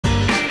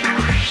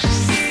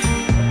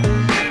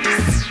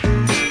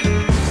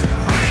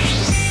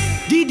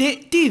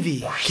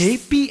TV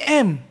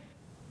KPM.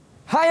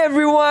 Hi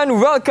everyone,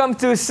 welcome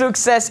to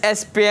Sukses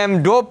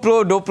SPM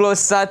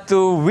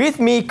 2021 with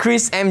me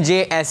Chris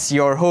MJ as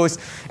your host.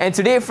 And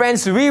today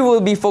friends, we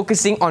will be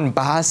focusing on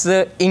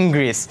Bahasa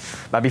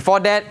Inggeris. But before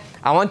that,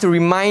 I want to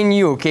remind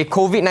you, okay,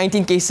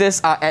 COVID-19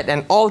 cases are at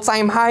an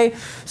all-time high.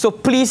 So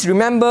please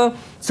remember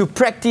to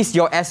practice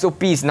your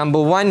SOPs.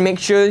 Number one, make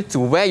sure to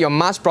wear your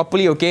mask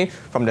properly, okay,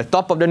 from the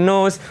top of the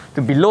nose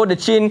to below the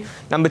chin.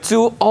 Number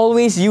two,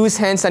 always use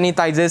hand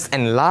sanitizers.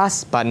 And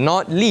last but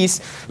not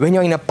least, when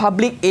you're in a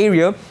public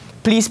area,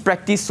 please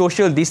practice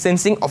social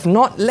distancing of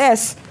not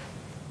less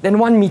than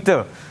 1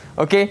 meter.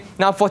 Okay,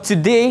 now for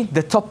today,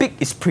 the topic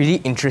is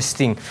pretty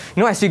interesting.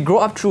 You know, as we grow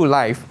up through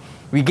life,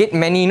 we get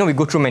many, we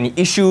go through many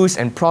issues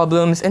and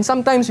problems, and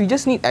sometimes we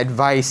just need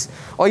advice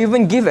or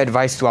even give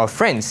advice to our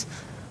friends.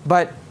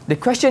 But the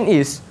question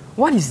is,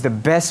 what is the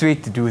best way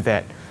to do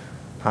that?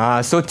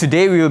 So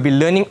today we will be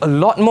learning a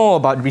lot more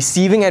about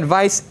receiving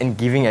advice and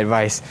giving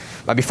advice.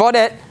 But before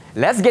that,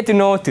 let's get to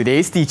know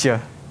today's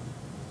teacher.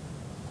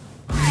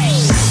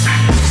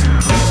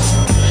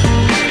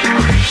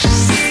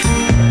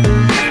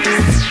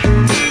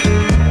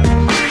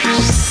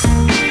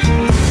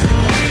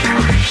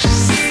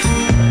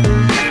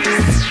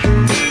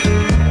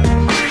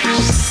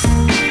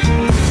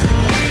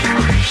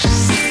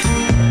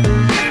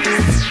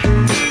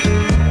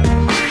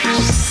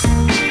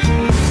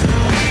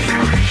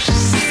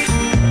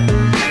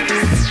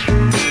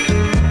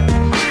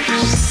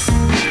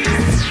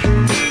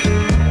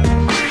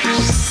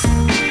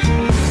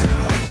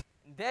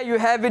 You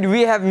have it.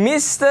 We have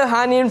Mr.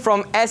 Hanin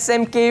from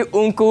SMK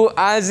Unku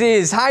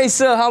Aziz. Hi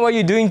sir, how are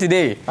you doing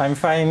today? I'm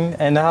fine.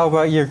 And how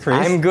about you, Chris?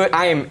 I'm good.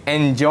 I am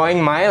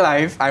enjoying my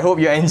life. I hope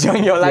you're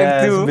enjoying your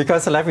life too.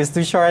 Because life is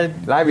too short.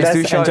 Life is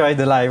too short. Enjoy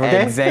the life,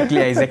 okay? Exactly.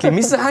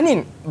 Mr.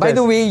 Hanin, by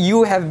the way,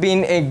 you have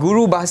been a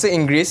guru Bahasa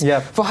Inggeris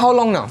for how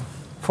long now?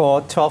 For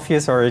 12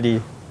 years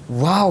already.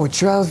 Wow,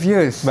 12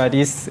 years. But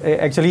it's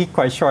actually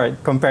quite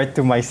short compared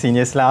to my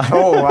seniors now.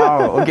 Oh,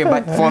 wow. Okay,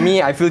 but for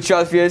me, I feel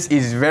 12 years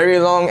is very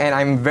long and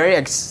I'm very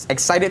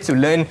excited to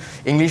learn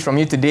English from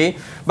you today.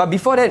 But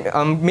before that,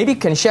 maybe you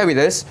can share with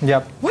us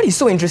what is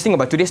so interesting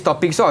about today's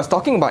topic. So I was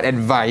talking about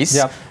advice,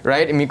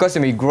 right? And because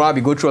when we grow up,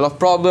 we go through a lot of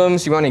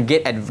problems, we want to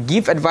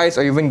give advice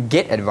or even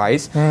get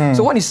advice.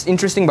 So what is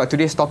interesting about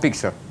today's topic,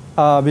 sir?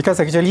 Because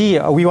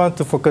actually, we want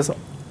to focus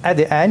at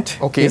the end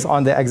is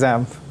on the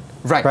exam.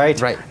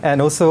 Right. And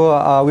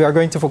also, we are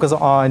going to focus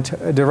on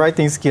the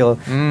writing skill.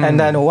 And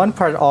then one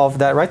part of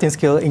that writing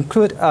skill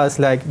include us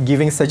like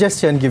giving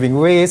suggestion, giving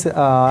ways,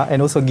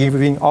 and also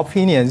giving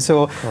opinions.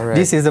 So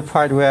this is the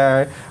part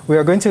where we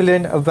are going to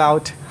learn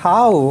about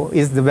how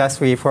is the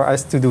best way for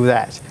us to do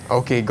that.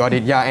 Okay, got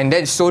it. Yeah, and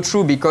that's so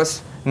true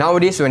because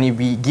nowadays when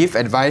we give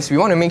advice, we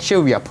want to make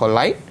sure we are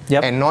polite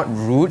and not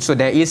rude. So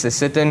there is a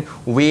certain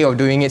way of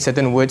doing it,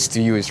 certain words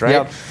to use,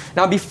 right?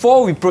 Now,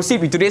 before we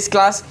proceed with today's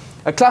class,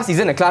 a class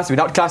isn't a class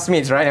without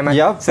classmates, right?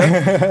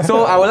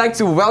 So I would like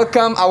to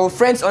welcome our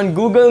friends on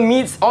Google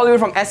Meets all the way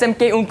from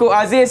SMK Unku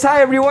Aziz.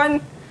 Hi,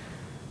 everyone.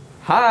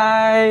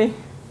 Hi.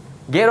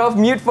 Get off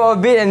mute for a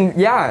bit and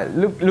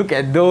look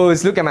at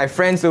those. Look at my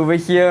friends over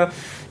here.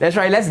 That's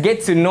right. Let's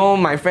get to know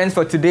my friends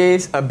for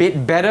today's a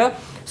bit better.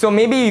 So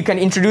maybe you can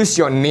introduce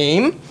your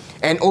name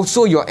and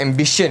also your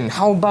ambition.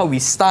 How about we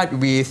start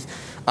with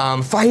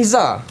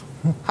Faiza.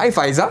 Hi,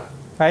 Faiza.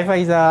 Hi,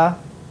 Faiza.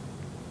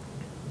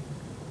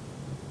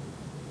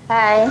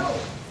 Hi,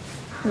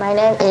 my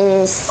name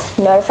is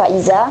Nur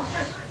Faiza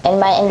and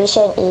my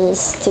ambition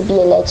is to be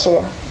a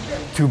lecturer.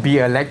 To be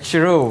a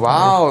lecturer,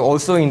 wow,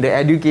 also in the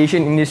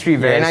education industry.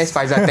 Very nice,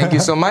 Faiza, thank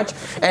you so much.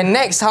 And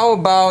next, how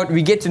about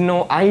we get to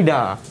know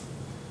Aida.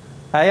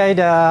 Hi,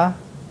 Aida.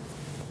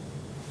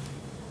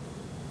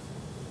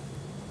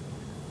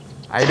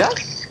 Aida?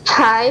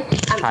 Hi,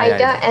 I'm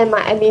Aida and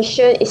my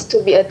ambition is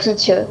to be a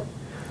teacher.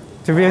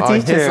 To be a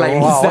teacher, just like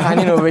Mr.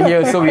 Hanin over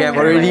here. So we have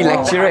already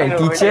lecturer and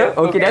teacher.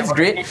 Okay, that's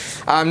great.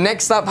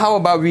 Next up, how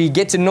about we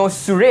get to know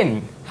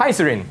Suren. Hi,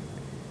 Suren.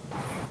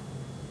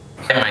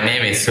 My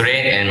name is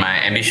Suren and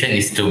my ambition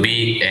is to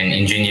be an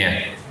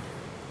engineer.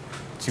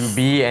 To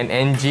be an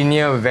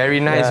engineer, very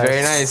nice,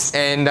 very nice.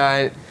 And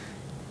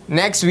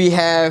next we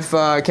have,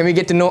 can we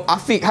get to know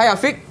Afiq? Hi,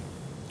 Afiq.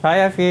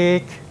 Hi,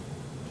 Afiq.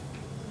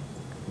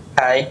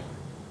 Hi,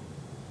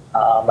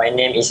 my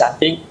name is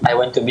Afiq. I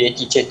want to be a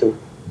teacher too.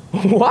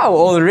 Wow,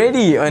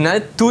 already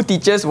another 2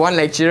 teachers, 1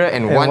 lecturer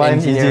and one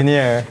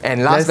engineer.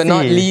 And last but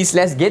not least,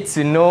 let's get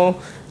to know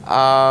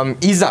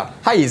Iza.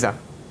 Hi, Iza.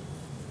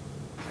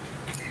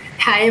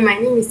 Hi, my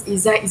name is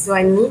Iza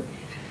Izwani.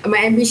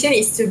 My ambition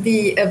is to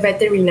be a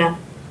veterinarian.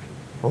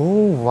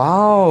 Oh,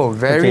 wow.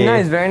 Very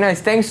nice, very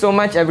nice. Thanks so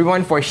much,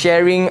 everyone, for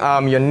sharing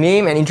your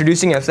name and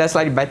introducing yourself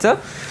slightly better.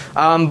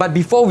 But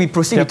before we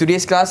proceed with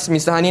today's class,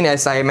 Mr. Hanin,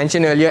 as I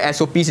mentioned earlier,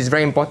 SOPs is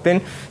very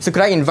important. So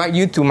could I invite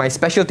you to my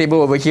special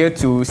table over here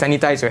to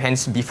sanitize your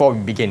hands before we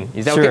begin?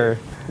 Is that okay?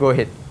 Go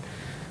ahead.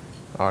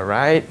 All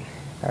right.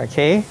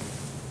 Okay.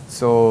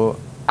 So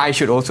I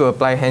should also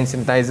apply hand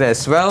sanitizer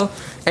as well.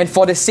 And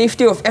for the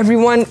safety of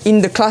everyone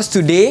in the class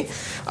today,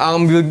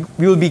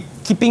 we'll be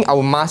keeping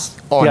our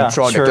mask on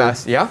throughout the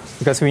class. Yeah,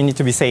 because we need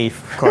to be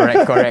safe.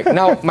 Correct, correct.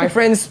 Now, my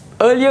friends,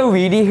 earlier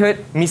we already heard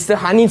Mr.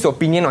 Hanin's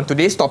opinion on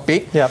today's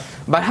topic. Yep.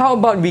 But how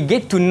about we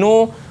get to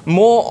know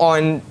more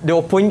on the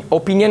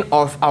opinion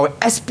of our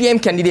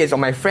SPM candidates or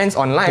my friends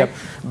online? Yep.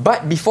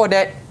 But before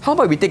that, how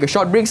about we take a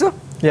short break, sir?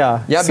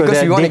 Yeah, so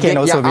because we want to get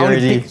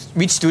pick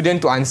which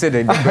student to answer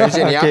the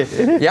question.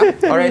 Okay. Yeah.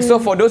 All right. So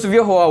for those of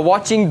you who are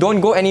watching,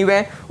 don't go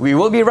anywhere. We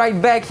will be right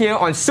back here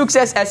on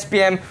Sukses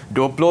SPM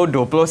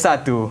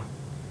 2021.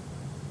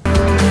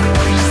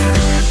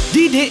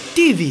 Didik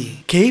TV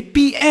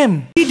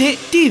KPM. Didik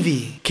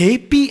TV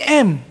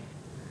KPM.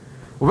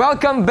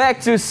 Welcome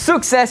back to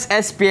Sukses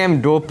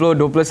SPM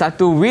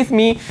 2021 with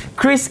me,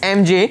 Chris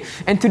MJ.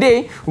 And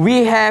today,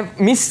 we have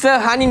Mr.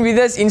 Hanin with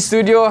us in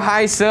studio.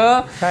 Hi,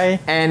 sir. Hi.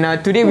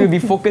 And today, we'll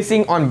be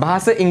focusing on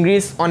Bahasa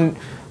Inggeris on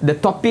the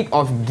topic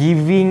of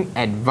giving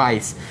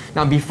advice.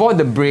 Now, before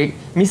the break,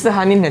 Mr.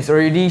 Hanin has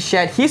already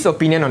shared his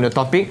opinion on the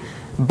topic.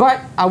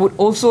 But I would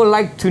also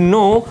like to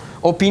know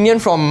opinion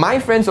from my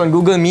friends on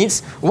Google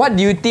Meets. What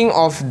do you think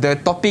of the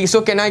topic?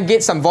 So, can I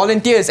get some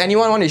volunteers?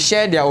 Anyone want to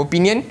share their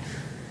opinion?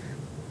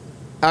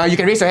 You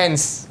can raise your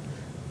hands.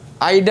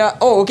 Aida.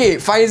 Oh, okay.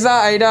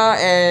 Faiza, Aida,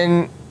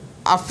 and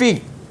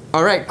Afiq.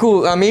 All right,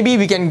 cool. Maybe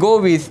we can go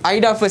with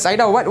Aida first.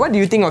 Aida, what do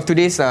you think of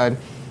today's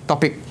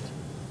topic?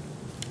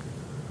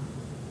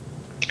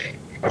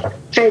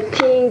 I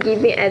think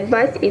giving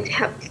advice is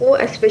helpful,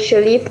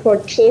 especially for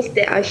teens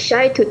that are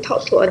shy to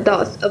talk to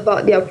adults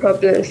about their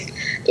problems.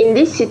 In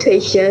this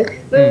situation,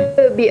 we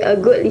will be a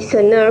good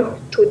listener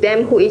to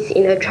them who is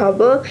in a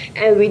trouble,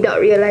 and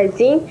without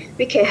realizing,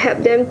 we can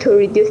help them to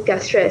reduce their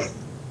stress.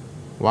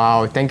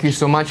 Wow, thank you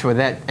so much for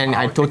that. And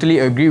I totally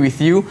agree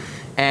with you.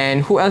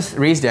 And who else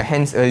raised their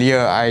hands earlier?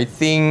 I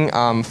think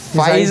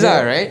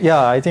Faiza, right?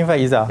 Yeah, I think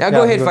Faiza. Yeah,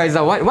 go ahead, Faiza.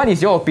 What is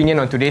your opinion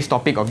on today's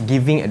topic of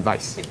giving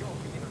advice?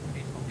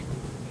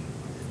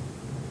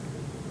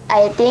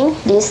 I think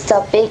this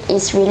topic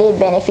is really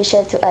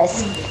beneficial to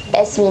us.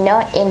 As we know,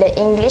 in the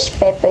English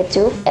paper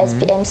 2,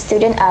 SPM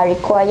students are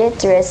required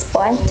to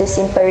respond to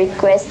simple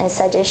requests and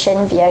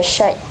suggestions via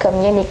short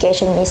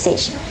communication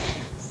message.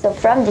 So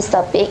from this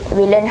topic,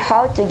 we learn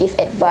how to give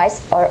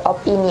advice or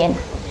opinion.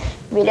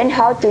 We learn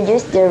how to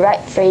use the right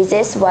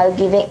phrases while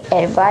giving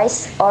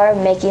advice or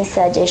making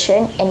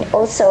suggestions, and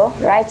also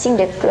writing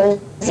the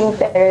closing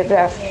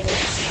paragraph.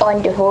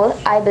 On the whole,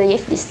 I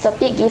believe this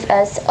topic gives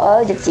us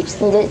all the tips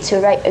needed to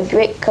write a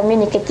great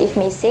communicative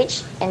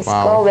message and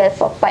score well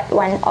for part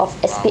 1 of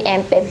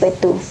SPM paper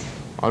 2.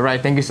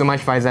 Alright, thank you so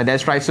much, Faiza.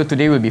 That's right. So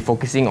today we'll be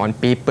focusing on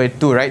paper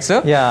 2, right,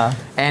 sir? Yeah.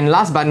 And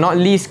last but not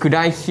least, could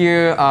I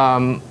hear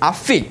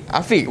Afiq?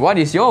 Afiq, what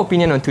is your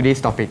opinion on today's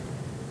topic?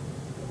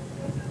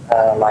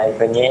 My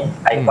opinion,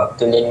 I hope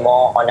to learn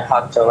more on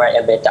how to write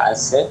a better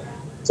answer.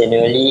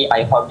 Generally,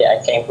 I hope that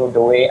I can improve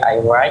the way I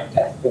write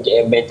to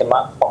get a better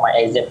mark for my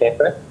exam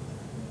paper.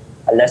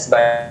 Last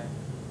but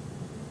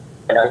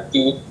not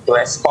least, to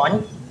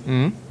respond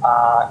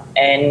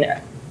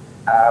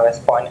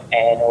respond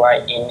and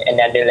write in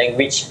another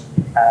language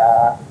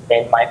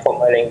than my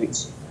former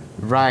language.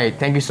 Right.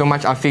 Thank you so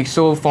much, Afiq.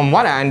 So from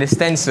what I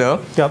understand, sir,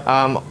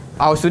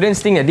 our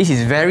students think that this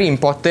is very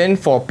important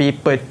for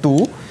paper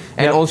 2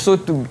 and also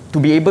to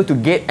be able to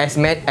get as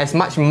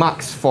much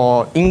marks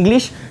for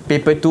English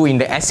paper 2 in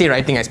the essay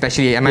writing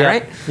especially. Am I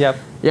right?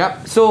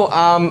 Yep. So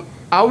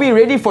are we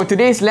ready for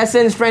today's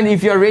lessons, friends?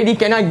 If you're ready,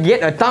 can I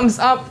get a thumbs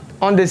up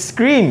on the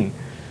screen?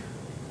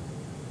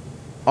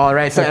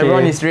 Alright, so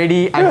everyone is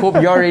ready. I hope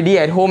you're ready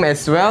at home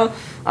as well.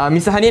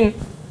 Mr. Hanin,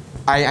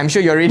 I'm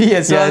sure you're ready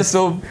as well,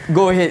 so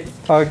go ahead.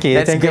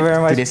 Okay, thank you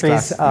very much,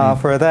 Chris,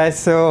 for that.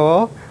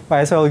 So,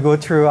 might as well go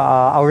through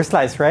our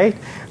slides, right?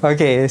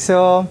 Okay,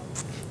 so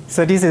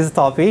this is the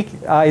topic.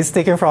 It's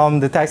taken from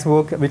the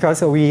textbook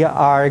because we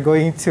are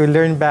going to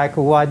learn back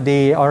what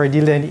they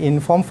already learned in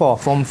Form 4.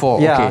 Form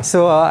 4, yeah, okay.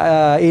 So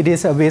it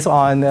is based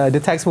on the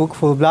textbook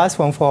Full Blast,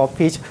 Form 4,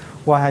 page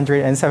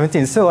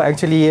 117. So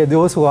actually,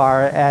 those who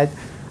are at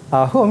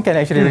home can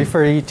actually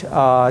refer it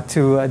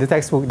to the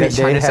textbook page that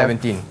they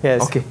 117. have.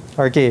 Yes.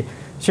 Okay,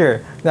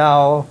 sure.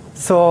 Now,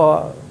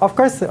 so of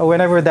course,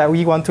 whenever that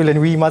we want to learn,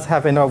 we must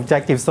have an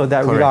objective so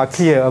that we are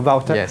clear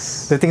about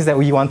the things that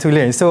we want to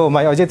learn. So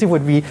my objective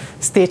would be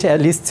state at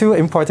least 2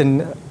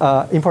 importance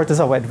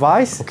of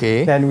advice.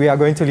 Okay. Then we are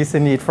going to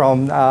listen it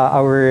from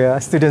our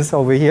students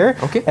over here.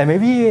 Okay. And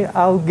maybe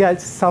I'll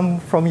get some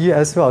from you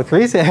as well,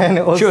 Chris. And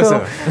also,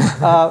 sure,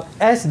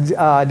 as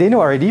they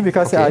know already,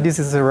 because this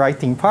is the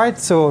writing part,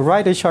 so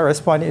write a short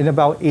response in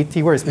about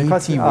 80 words.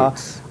 Because 80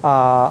 words.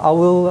 I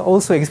will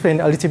also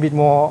explain a little bit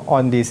more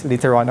on this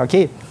later on.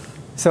 Okay.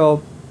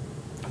 So,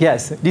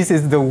 yes, this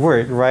is the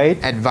word,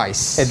 right?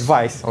 Advice.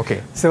 Advice.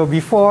 Okay. So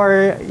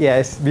before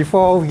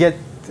we get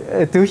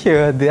to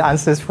hear the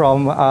answers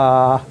from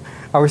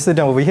our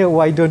student over here,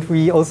 why don't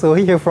we also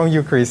hear from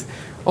you, Chris?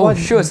 Oh,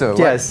 sure, sir.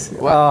 Yes.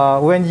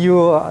 When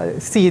you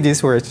see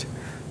this word,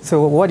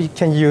 so what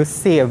can you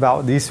say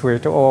about this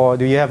word, or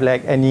do you have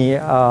like any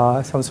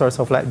some sort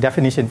of like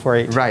definition for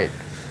it? Right.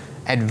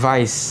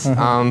 Advice.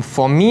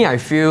 For me, I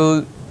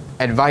feel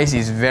advice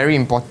is very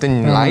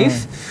important in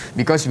life,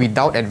 because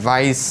without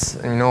advice,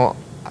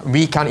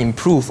 we can't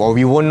improve, or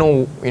we won't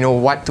know,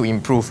 what to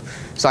improve.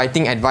 So I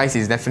think advice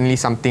is definitely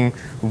something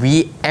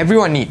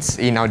everyone needs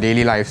in our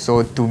daily life.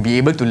 So to be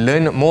able to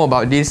learn more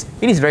about this,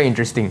 it is very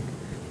interesting.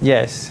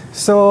 Yes.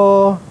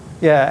 So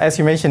yeah, as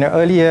you mentioned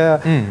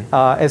earlier,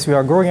 as we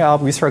are growing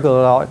up, we struggle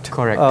a lot.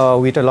 Correct.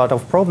 With a lot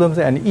of problems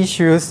and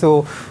issues.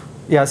 So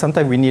yeah,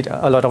 sometimes we need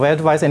a lot of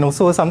advice, and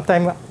also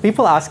sometimes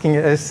people asking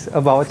us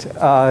about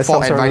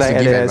some sort of like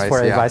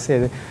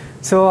advice.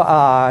 So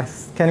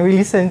can we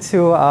listen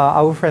to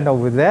our friend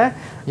over there,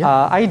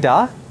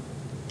 Aida?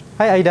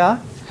 Hi, Aida.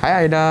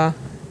 Hi, Aida.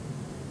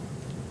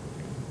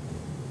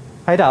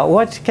 Aida,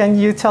 what can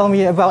you tell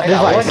me about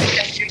advice?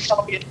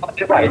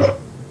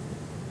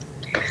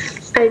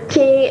 I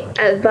think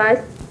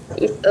advice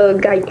is a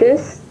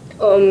guidance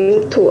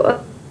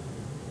to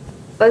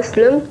us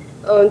to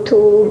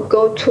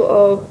go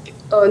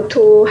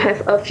to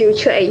have a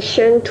future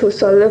action to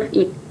solve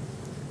it.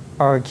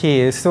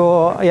 Okay,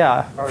 so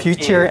yeah,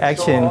 future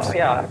actions,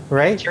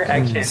 right?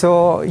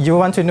 So you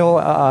want to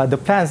know the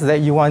plans that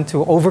you want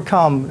to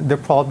overcome the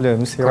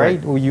problems, right?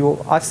 You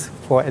ask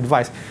for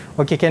advice.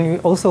 Okay, can we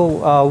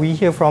also we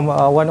hear from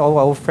one of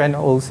our friends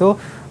also?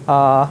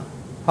 How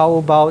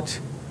about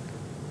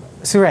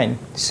Suren?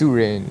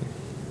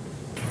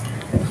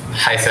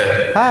 Hi,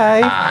 sir.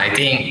 Hi.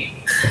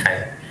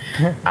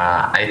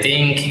 I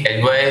think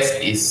advice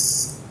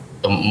is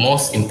the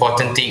most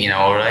important thing in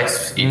our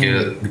lives,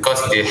 because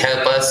it will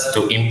help us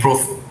to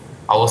improve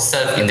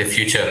ourselves in the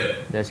future.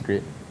 That's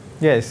great.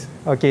 Yes.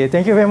 Okay.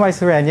 Thank you very much,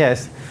 Suren.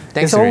 Yes.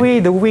 Thanks, There's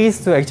always the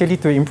ways to actually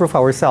to improve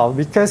ourselves,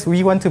 because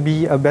we want to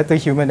be a better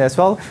human as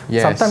well.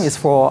 Yes. Sometimes it's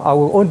for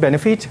our own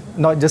benefit,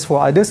 not just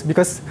for others,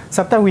 because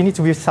sometimes we need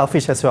to be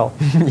selfish as well.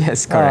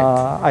 Yes, correct.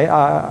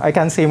 I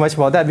can't say much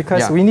about that,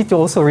 because we need to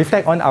also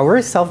reflect on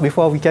ourselves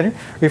before we can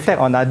reflect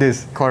on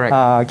others. Correct.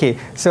 Okay.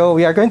 So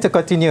we are going to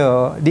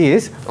continue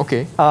this.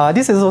 Okay.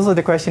 This is also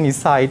the question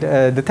inside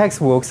the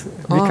textbooks,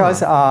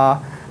 because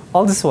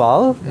all this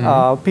while,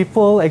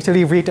 people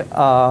actually read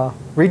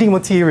reading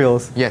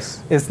materials.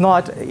 Yes. It's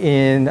not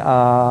in,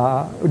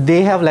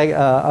 they have like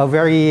a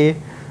very,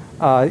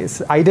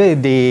 it's either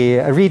they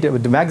read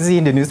the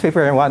magazine, the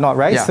newspaper and whatnot,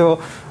 right? Yeah.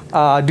 So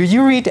do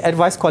you read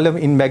advice column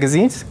in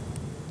magazines?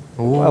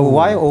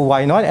 Why or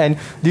why not? And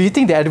do you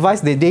think the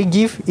advice that they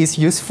give is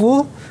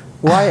useful?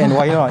 Why and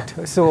why not?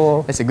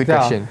 So that's a good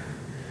question.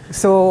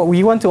 So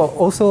we want to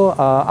also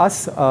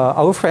ask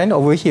our friend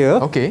over here.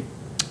 Okay.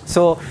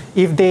 So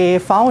if they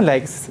found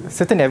like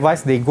certain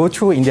advice they go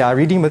through in their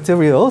reading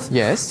materials,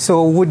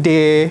 so would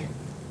they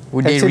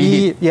actually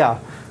read it? Yeah.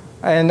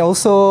 And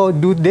also,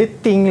 do they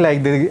think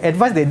like the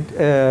advice they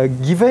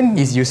given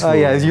is useful?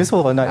 Is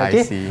useful or not? Okay.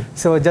 I see.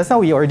 So just now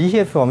we already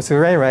heard from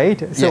Surai, right?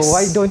 So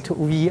why don't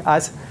we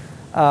ask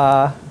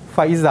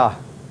Faiza?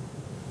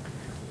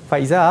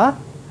 Faiza?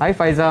 Hi,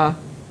 Faiza.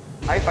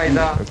 Hi,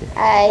 Faiza. Okay.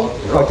 Hi.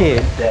 Okay,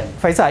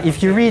 Faiza,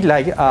 if you read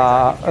like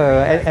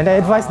an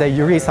advice that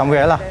you read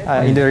somewhere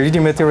in the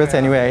reading materials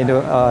anywhere,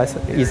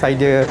 it's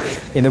either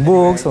in the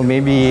books or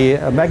maybe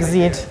a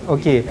magazine.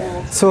 Okay,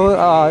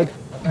 so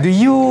do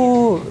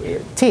you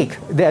take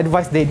the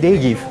advice that they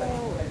give?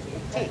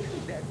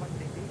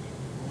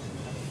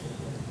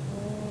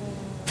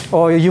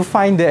 Or you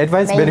find the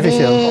advice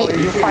beneficial?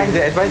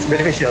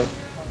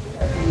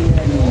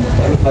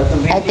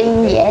 I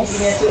think yes.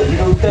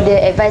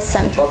 The advice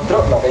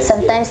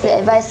sometimes the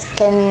advice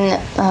can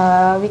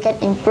we can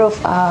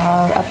improve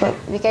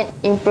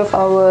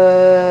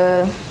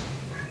our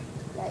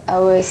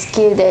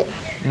skill that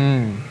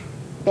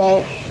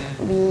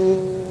we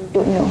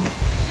don't know.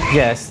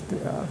 Yes,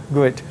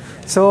 good.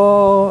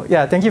 So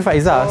yeah, thank you,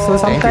 Faiza. So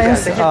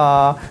sometimes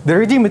the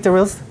reading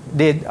materials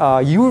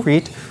that you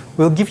read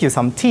will give you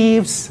some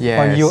tips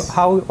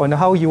on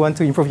how you want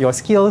to improve your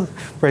skills.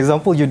 For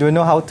example, you don't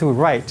know how to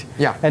write,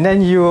 and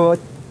then you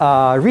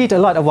read a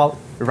lot about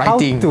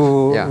writing, how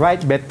to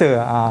write better.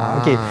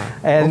 Okay,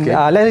 and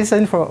let's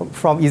listen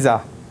from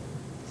Iza.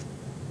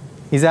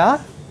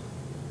 Iza,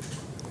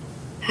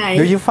 hi.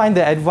 Do you find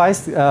the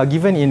advice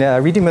given in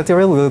a reading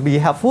material will be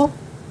helpful?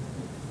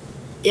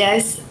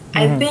 Yes,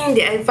 I think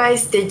the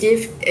advice they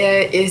give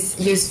is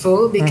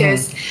useful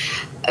because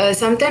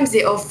sometimes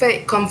they offer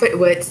comfort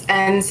words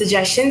and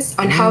suggestions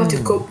on how to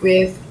cope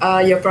with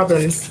your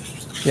problems.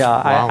 Yeah,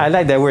 I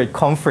like that word,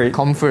 comfort.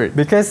 Comfort.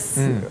 Because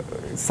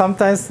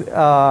sometimes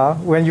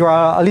when you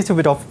are a little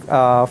bit of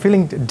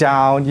feeling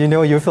down,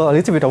 you feel a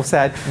little bit of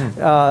sad,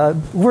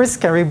 words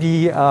can really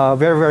be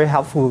very, very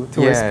helpful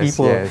towards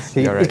people. Yes,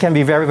 it can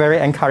be very, very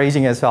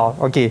encouraging as well.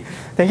 Okay,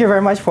 thank you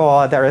very much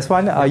for that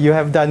response. You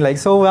have done like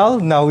so well.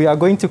 Now we are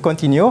going to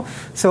continue.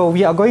 So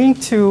we are going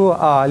to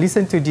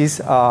listen to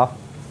this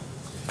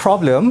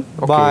problem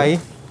by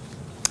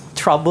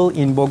Trouble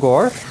in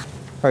Bogor.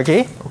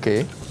 Okay.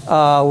 Okay.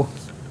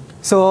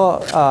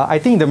 So I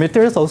think the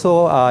materials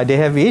also they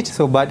have it.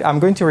 So, but I'm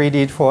going to read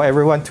it for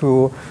everyone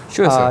to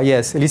sure,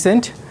 yes,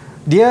 listen.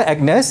 Dear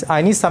Agnes,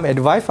 I need some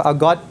advice. I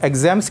got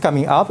exams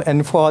coming up,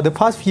 and for the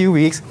past few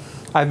weeks,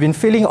 I've been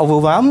feeling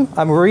overwhelmed.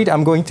 I'm worried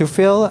I'm going to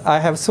fail. I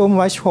have so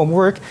much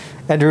homework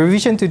and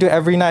revision to do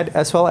every night,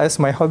 as well as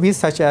my hobbies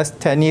such as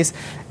tennis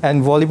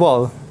and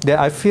volleyball, that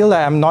I feel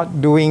like I'm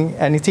not doing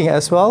anything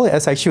as well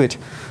as I should.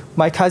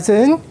 My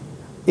cousin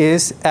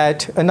is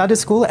at another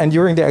school, and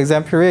during the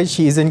exam period,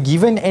 she isn't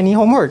given any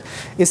homework.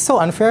 It's so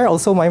unfair.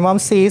 Also, my mom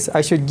says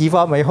I should give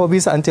up my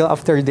hobbies until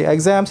after the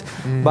exams,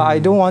 but I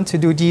don't want to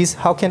do this.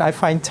 How can I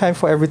find time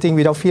for everything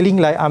without feeling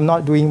like I'm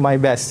not doing my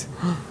best?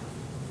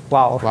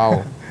 Wow.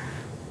 Wow.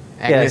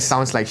 Agnes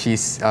sounds like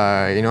she's,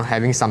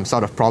 having some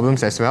sort of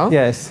problems as well.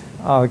 Yes.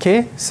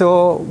 Okay.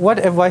 So,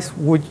 what advice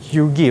would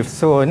you give?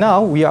 So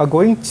now we are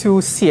going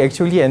to see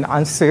actually an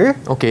answer.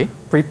 Okay.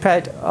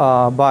 Prepared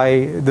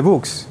by the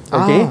books.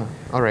 Okay.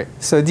 All right.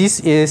 So this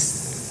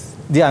is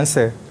the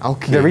answer.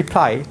 Okay. The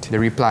reply. The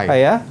reply.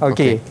 Yeah.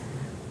 Okay.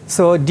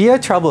 So, dear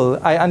Trouble,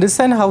 I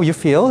understand how you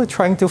feel.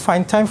 Trying to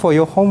find time for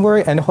your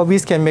homework and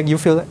hobbies can make you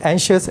feel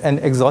anxious and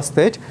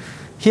exhausted.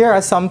 Here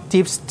are some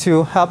tips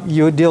to help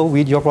you deal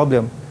with your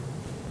problem.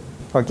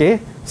 Okay.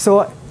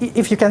 So,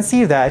 if you can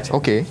see that.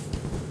 Okay.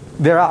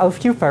 There are a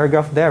few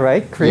paragraphs there,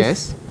 right, Chris?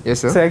 Yes. Yes,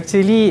 sir. So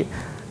actually,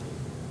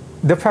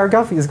 the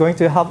paragraph is going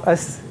to help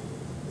us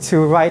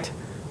to write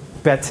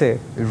better.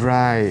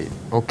 Right.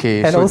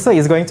 Okay. And also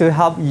it's going to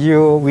help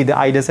you with the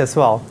ideas as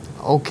well.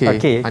 Okay.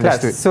 Okay,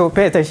 understood. class. So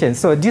pay attention.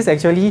 So this is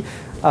actually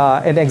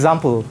an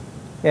example,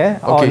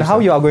 on how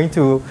you are going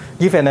to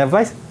give an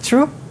advice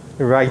through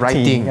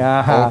writing.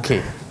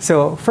 Okay.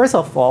 So first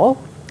of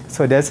all,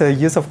 so there's a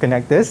use of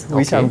connectors,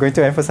 which I'm going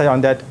to emphasize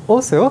on that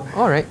also.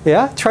 All right.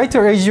 Yeah. Try to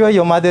reassure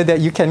your mother that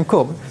you can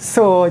cope.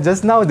 So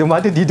just now the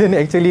mother didn't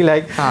actually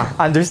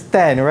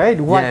understand, right?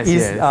 What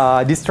is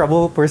this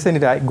troubled person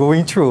that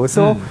going through?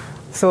 So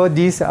so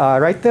this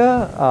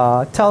writer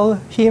tell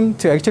him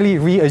to actually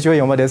reassure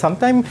your mother.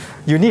 Sometimes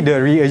you need the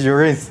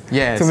reassurance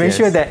to make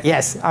sure that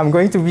yes, I'm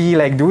going to be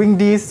like doing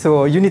this.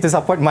 So you need to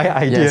support my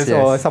ideas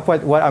or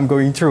support what I'm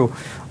going through.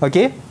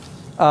 Okay.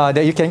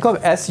 That you can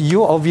cope, as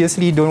you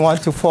obviously don't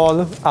want to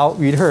fall out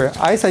with her.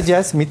 I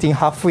suggest meeting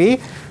halfway.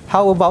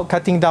 How about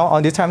cutting down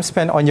on the time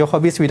spent on your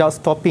hobbies without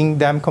stopping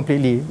them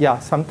completely? Yeah,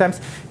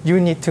 sometimes you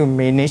need to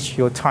manage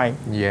your time.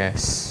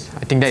 Yes,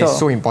 I think that is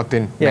so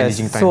important,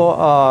 managing time. So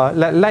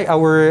like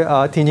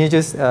our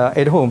teenagers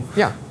at home,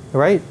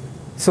 right?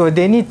 So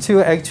they need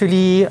to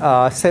actually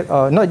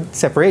not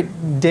separate.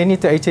 They need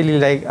to actually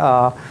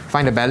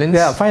find a balance.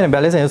 Yeah, find a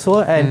balance and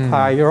so and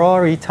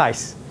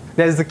prioritize.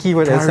 That's the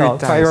keyword as well.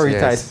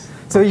 Prioritize.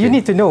 So you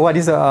need to know what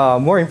is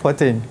more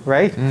important,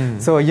 right?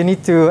 So you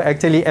need to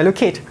actually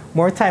allocate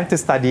more time to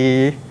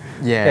study.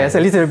 There's a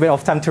little bit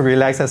of time to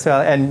relax as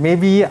well. And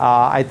maybe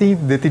I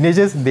think the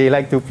teenagers, they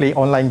like to play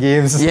online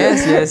games.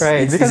 Yes.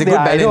 Right. It's a good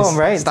balance. Home,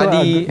 right?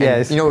 Study,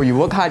 and, you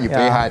work hard, you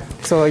play hard.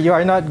 So you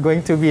are not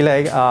going to be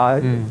like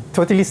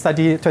totally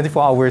study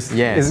 24 hours.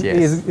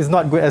 It's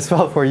not good as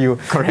well for you.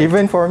 Correct.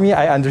 Even for me,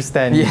 I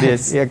understand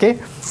this. Okay.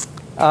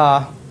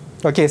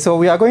 Okay, so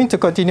we are going to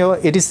continue.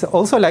 It is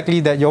also likely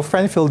that your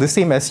friend feels the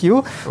same as you.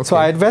 Okay. So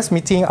I advise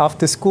meeting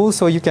after school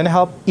so you can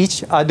help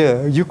each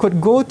other. You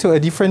could go to a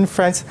different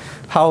friend's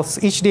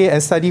house each day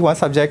and study one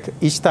subject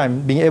each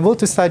time. Being able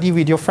to study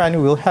with your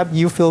friend will help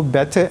you feel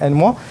better and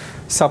more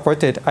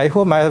supported. I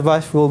hope my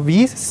advice will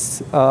be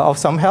of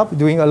some help.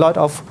 Doing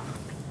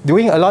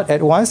a lot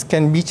at once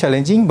can be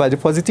challenging, but the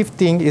positive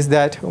thing is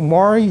that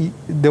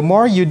the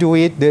more you do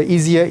it, the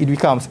easier it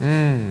becomes.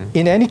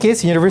 In any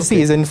case,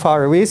 university isn't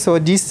far away, so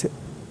this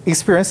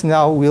experience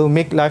now will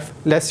make life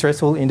less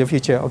stressful in the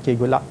future. Okay,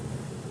 good luck.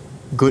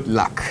 Good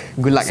luck.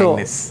 Good luck, so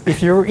Agnes.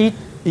 If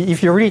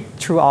you read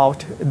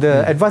throughout,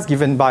 the advice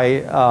given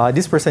by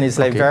this person is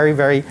like very,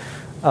 very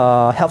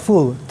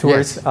helpful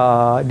towards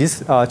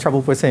this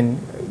troubled person.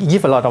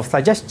 Give a lot of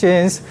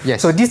suggestions.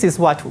 So this is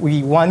what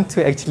we want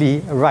to actually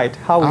write,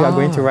 how we are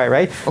going to write,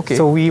 right? Okay.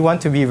 So we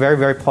want to be very,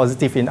 very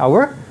positive in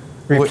our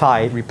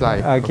reply.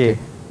 Okay.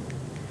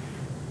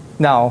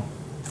 Now,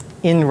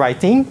 in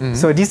writing,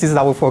 so this is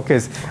our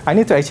focus. I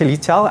need to actually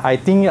tell, I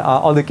think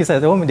all the kids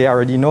at home, they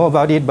already know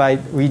about it,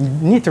 but we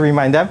need to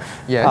remind them.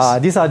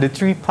 These are the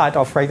 3 parts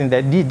of writing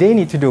that they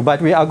need to do,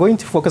 but we are going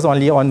to focus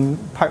only on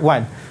part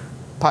 1.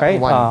 Part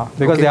 1.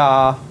 Because there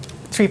are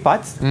 3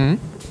 parts.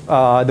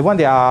 The one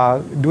they are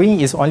doing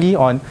is only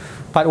on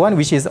part 1,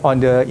 which is on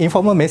the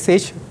informal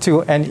message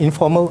to an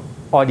informal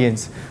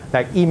audience,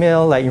 like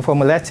email, like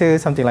informal letter,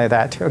 something like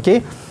that.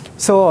 Okay,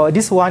 so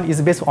this one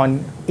is based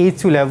on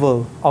A2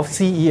 level of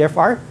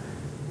CEFR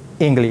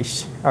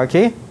English.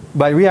 Okay,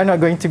 but we are not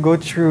going to go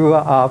through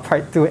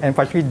part 2 and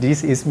part 3.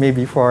 This is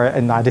maybe for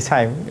another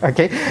time.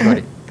 Okay. Got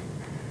it.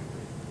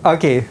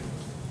 Okay,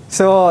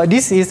 so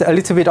this is a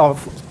little bit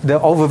of the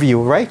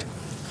overview, right?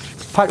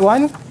 Part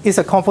 1 is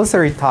a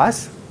compulsory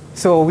task.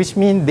 So which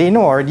means they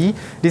know already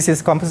this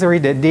is compulsory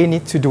that they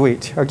need to do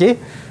it. Okay,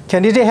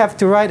 candidate have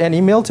to write an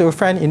email to a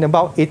friend in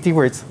about 80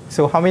 words.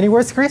 So how many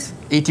words, Chris?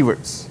 80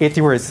 words.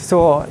 80 words.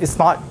 So it's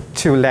not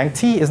too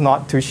lengthy, it's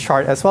not too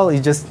short as well.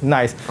 It's just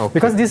nice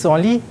because this is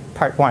only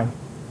part 1.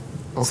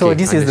 Okay, so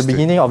this is the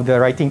beginning of the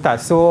writing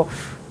task. So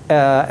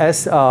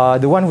as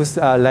the one who's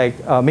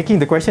making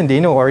the question, they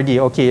know already,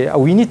 okay,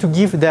 we need to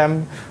give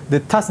them the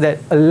task that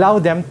allow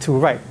them to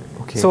write.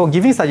 Okay. So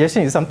giving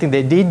suggestion is something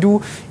that they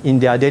do in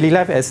their daily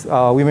life. As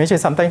we mentioned,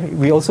 sometimes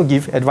we also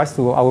give advice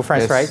to our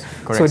friends, right?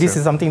 Correct, so this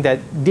is something that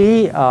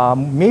they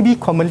maybe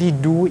commonly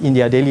do in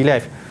their daily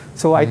life.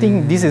 So I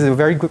think this is a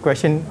very good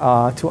question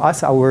to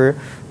ask our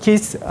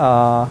kids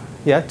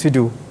to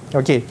do.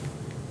 Okay.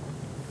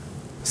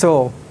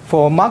 So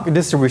for mark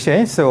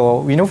distribution, so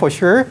we know for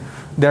sure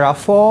there are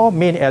 4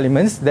 main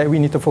elements that we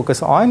need to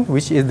focus on,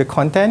 which is the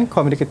content,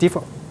 communicative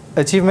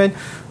achievement,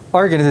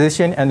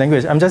 organization, and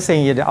language. I'm just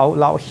saying it out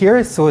loud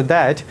here so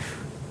that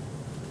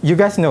you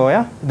guys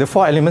know, the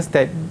 4 elements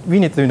that we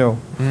need to know.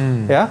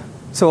 Yeah.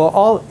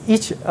 So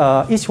each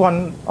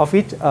one of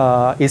it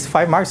is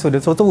 5 marks. So the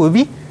total will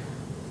be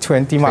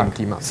 20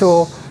 marks.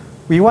 So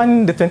we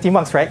want the 20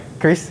 marks, right,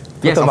 Chris?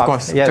 Yes, of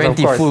course. Yes,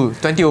 20 full.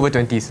 20 over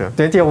 20, sir.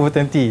 20 over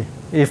 20,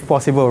 if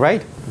possible,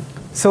 right?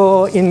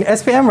 So in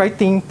SPM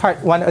writing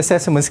part 1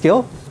 assessment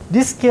skill,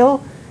 this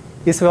skill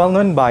is well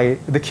known by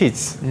the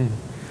kids.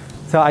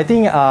 So I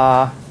think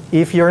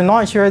if you're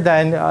not sure,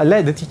 then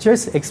let the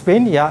teachers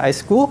explain, at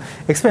school,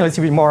 explain a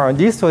little bit more on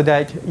this so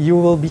that you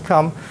will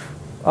become,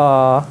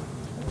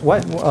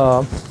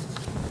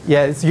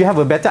 you have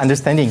a better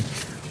understanding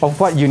of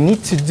what you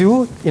need to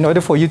do in order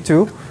for you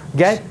to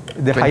get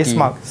the highest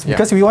marks.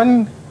 Because we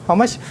want how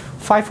much?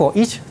 5 for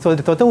each, so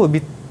the total will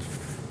be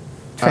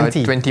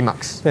 20. 20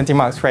 marks. 20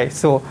 marks, right.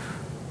 So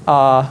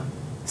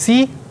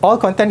C, all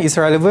content is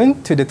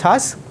relevant to the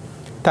task.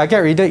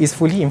 Target reader is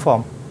fully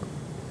informed.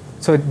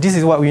 So this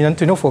is what we want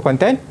to know for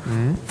content.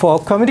 For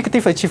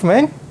communicative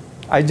achievement,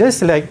 I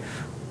just read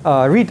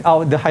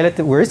out the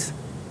highlighted words,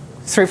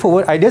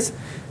 straightforward ideas,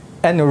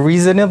 and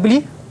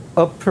reasonably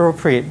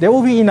appropriate. That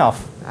will be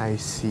enough. I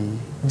see.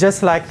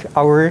 Just like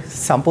our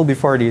sample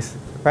before this,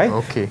 right?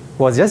 Okay. It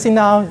was just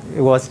enough.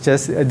 It was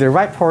just the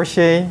right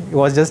portion. It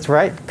was just the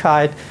right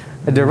cut,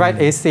 the right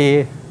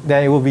essay.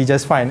 Then it will be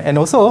just fine. And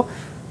also,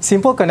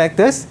 simple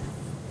connectors,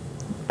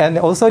 and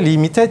also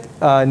limited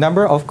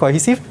number of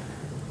cohesive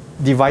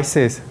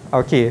devices.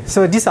 Okay,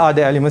 so these are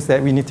the elements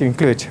that we need to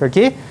include.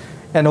 Okay,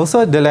 and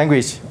also the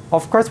language.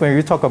 Of course, when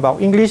we talk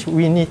about English,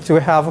 we need to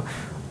have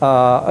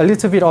a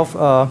little bit of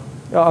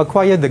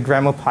acquire the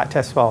grammar part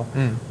as well.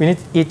 We need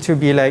it to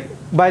be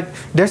but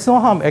there's no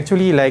harm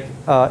actually.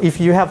 If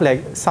you have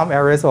some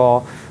errors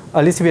or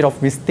a little bit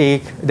of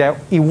mistake, that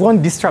it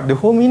won't disrupt the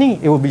whole meaning.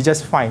 It will be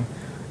just fine.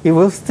 It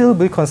will still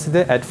be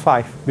considered at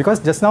 5 because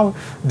just now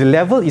the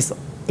level is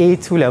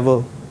A2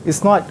 level.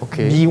 It's not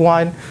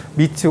B1,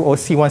 B2, or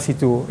C1,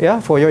 C2. Yeah,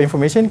 for your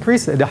information,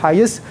 Chris, the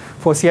highest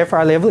for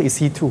CFR level is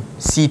C2.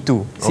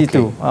 C2.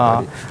 C2.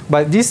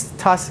 But this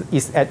task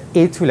is at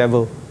A2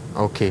 level.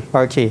 Okay.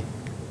 Okay.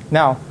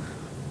 Now,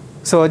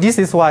 so this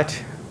is what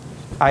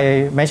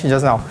I mentioned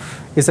just now.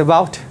 It's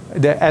about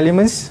the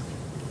elements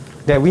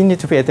that we need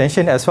to pay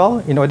attention as well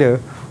in order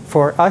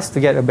for us to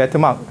get a better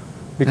mark.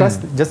 Because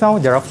just now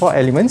there are 4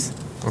 elements.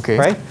 Okay.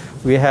 Right?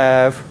 We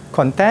have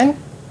content,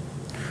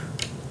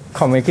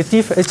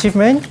 communicative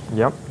achievement.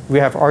 Yep. We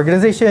have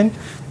organization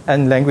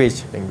and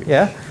language.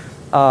 Yeah.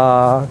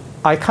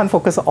 I can't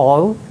focus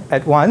all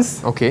at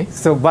once. Okay.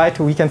 So, but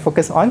we can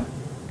focus on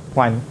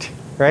one.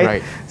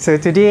 Right? So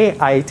today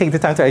I take the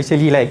time to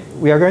actually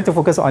we are going to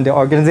focus on the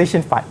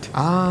organization part.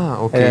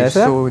 Okay.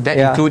 So that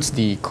includes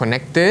the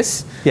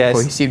connectors,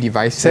 cohesive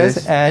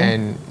devices,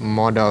 and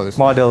models.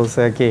 Models,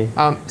 okay.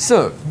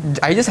 So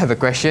I just have a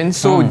question.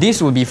 So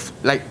this will be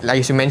like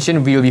you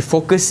mentioned, we will be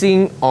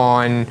focusing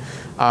on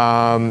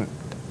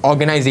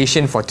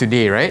organization for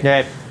today, right?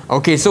 Yeah.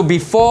 Okay, so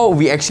before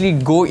we actually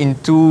go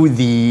into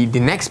the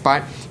next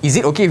part, is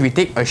it okay if we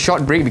take a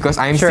short break because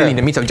I am still in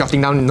the midst of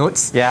jotting down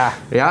notes? Yeah.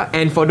 Yeah.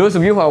 And for those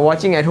of you who are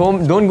watching at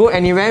home, don't go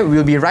anywhere.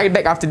 We'll be right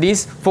back after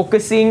this,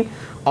 focusing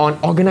on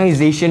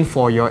organization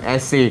for your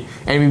essay.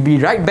 And we'll be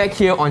right back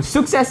here on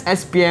Sukses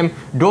SPM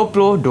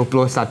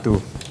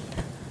 2021.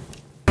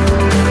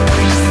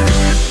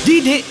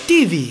 Didik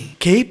TV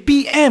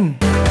KPM.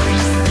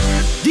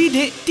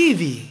 Didik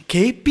TV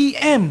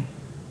KPM.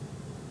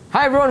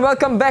 Hi everyone,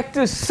 welcome back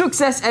to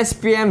Sukses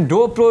SPM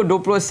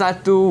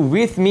 2021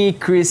 with me,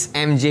 Chris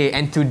MJ.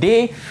 And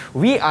today,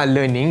 we are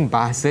learning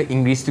Bahasa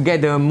Inggeris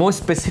together, more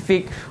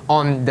specific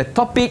on the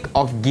topic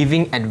of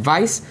giving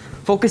advice,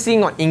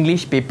 focusing on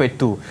English paper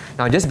 2.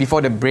 Now, just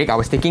before the break, I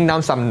was taking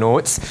down some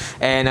notes,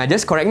 and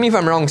just correct me if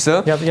I'm wrong,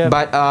 sir. Yep.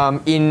 But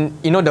in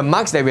the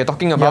marks that we're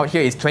talking about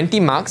here is 20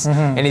 marks,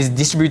 and it's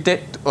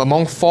distributed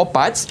among 4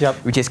 parts,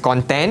 which is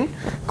content,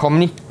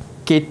 communication,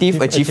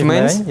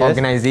 achievements,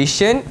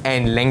 organization,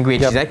 and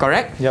language. Is that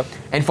correct? Yep.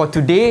 And for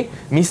today,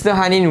 Mr.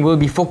 Hanin will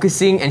be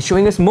focusing and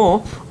showing us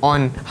more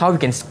on how we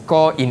can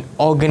score in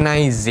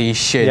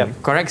organization.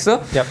 Correct,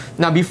 sir? Yep.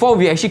 Now, before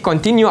we actually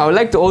continue, I would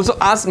like to also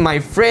ask my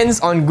friends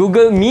on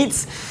Google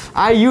Meets,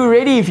 are you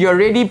ready? If you're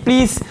ready,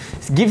 please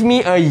give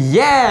me a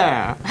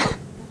yeah.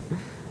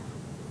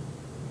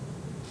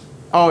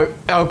 Oh,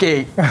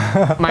 okay.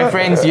 My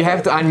friends, you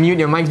have to unmute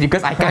your mics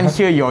because I can't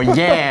hear your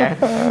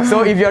yeah.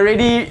 So if you're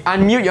ready,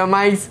 unmute your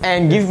mics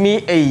and give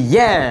me a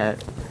yeah.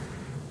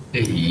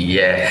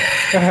 Yeah.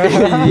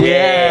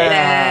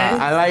 Yeah.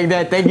 I like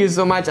that. Thank you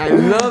so much. I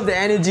love the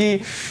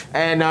energy.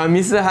 And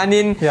Mr.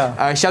 Hanin,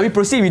 shall we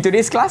proceed with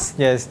today's class?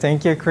 Yes,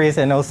 thank you, Chris,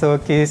 and also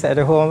kids at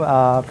home.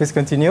 Please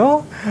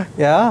continue.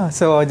 Yeah.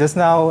 So just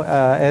now,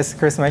 as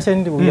Chris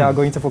mentioned, we are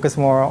going to focus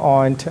more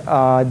on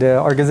the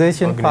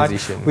organization part,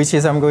 which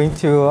is I'm going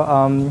to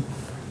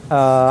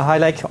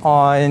highlight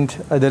on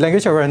the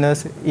language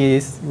awareness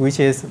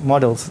which is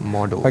models.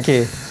 Models.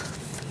 Okay.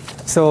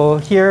 So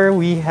here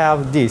we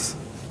have this.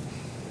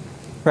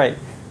 Right.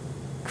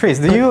 Chris,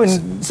 do you...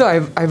 So I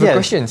have a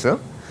question, sir.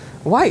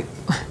 Why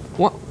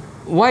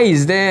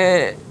is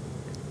there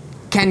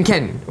can?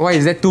 Why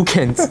is there two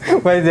cans?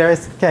 Well,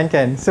 there's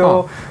can.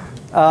 So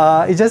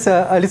it's just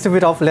a little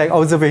bit of like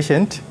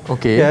observation.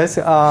 Okay. Yes.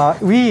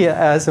 We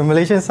as a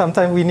Malaysian,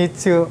 sometimes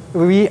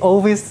we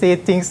always say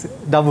things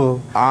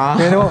double.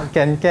 You know,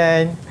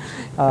 can.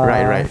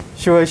 Right.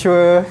 Sure.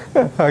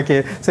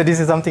 Okay, so this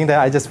is something that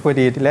I just put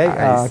it like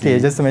okay,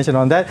 just to mention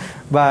on that.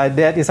 But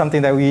that is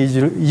something that we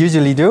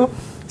usually do.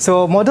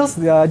 So models,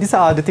 these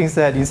are the things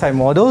that inside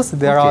models.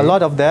 There are a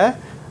lot of there,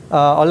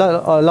 a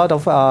lot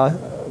of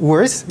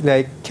words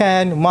like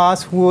can,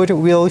 must, would,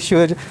 will,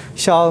 should,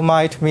 shall,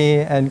 might,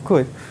 may, and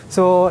could.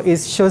 So it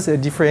shows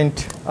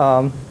different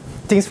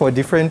things for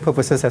different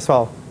purposes as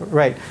well,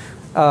 right?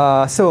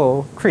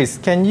 So Chris,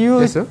 can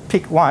you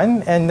pick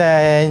one and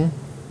then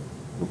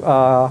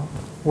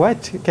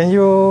can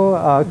you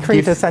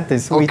create a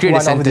sentence with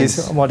one of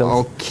these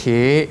models?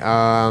 Okay.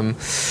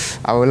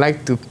 I would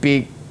like to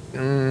pick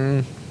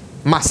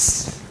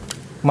must.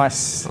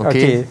 Must.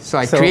 Okay. So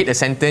I create a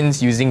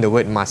sentence using the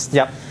word must.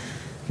 Yep.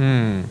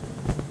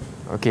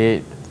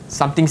 Okay.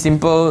 Something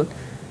simple.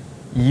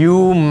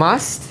 You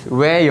must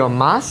wear your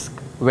mask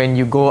when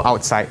you go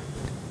outside.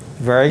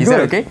 Very good. Is that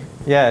okay?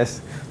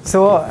 Yes.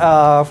 So,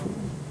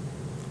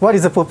 what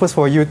is the purpose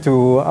for you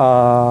to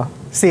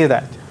say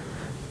that?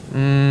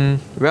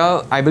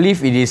 Well, I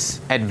believe it is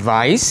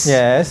advice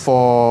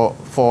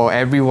for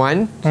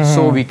everyone,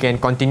 so we can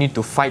continue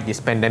to fight this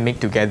pandemic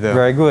together.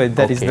 Very good.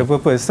 That is the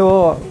purpose.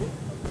 So,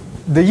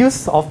 the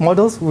use of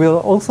models will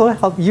also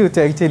help you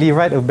to actually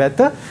write a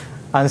better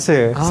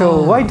answer.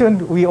 So, why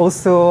don't we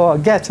also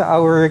get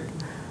our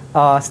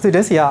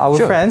students, our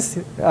friends,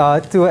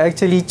 to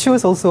actually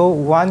choose also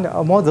one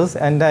models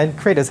and then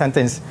create a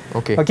sentence.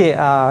 Okay. Okay,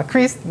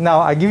 Chris, now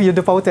I give you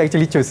the power to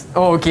actually choose.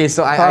 Oh, okay.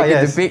 So I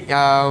get to pick.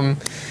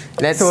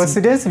 So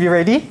students, be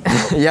ready.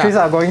 Chris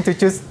are going to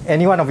choose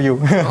any one of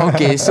you.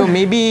 Okay. So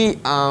maybe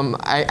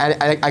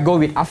I go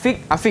with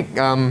Afiq. Afiq,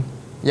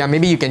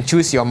 maybe you can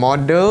choose your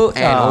model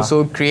and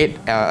also create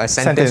a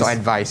sentence or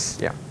advice.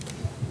 Yeah.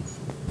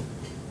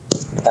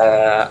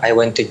 I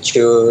want to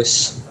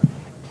choose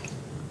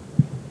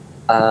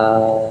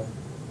will.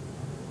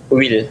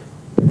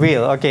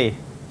 Will, okay.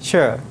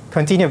 Sure.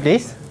 Continue,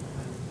 please.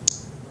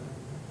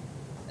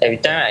 Every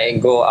time I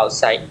go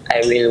outside,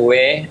 I will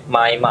wear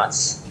my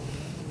mask.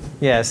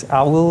 Yes,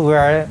 I will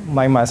wear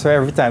my mask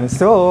every time.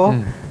 So,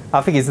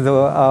 Afiq is the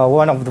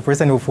one of the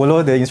person who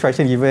follow the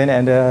instruction given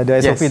and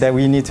the SOP that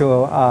we need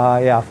to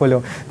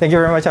follow. Thank you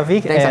very much,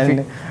 Afiq.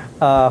 Thanks,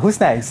 Afiq. Who's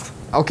next?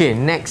 Okay,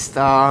 next.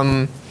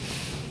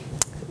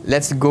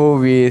 Let's go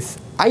with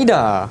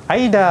Aida.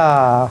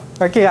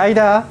 Okay,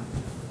 Aida.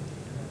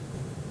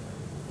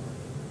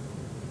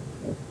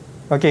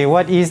 Okay,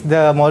 what is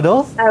the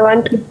model? I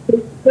want to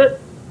choose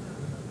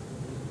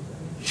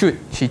should.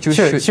 She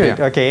chooses should.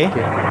 Yeah. Okay.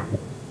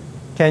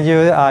 Can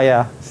you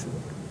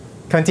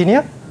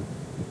continue?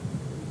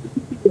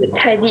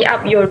 Tidy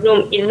up your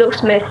room. It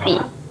looks messy.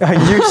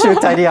 You should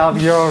tidy up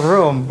your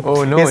room.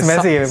 Oh no, it's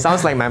messy.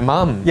 Sounds like my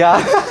mom.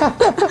 Yeah.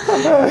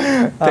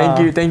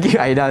 Thank you,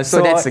 Aida.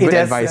 So that's a good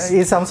advice.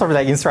 It's some sort of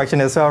like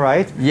instruction as well,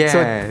 right?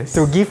 Yes.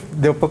 So to give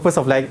the purpose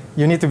of like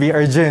you need to be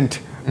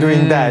urgent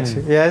doing that.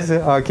 Yes.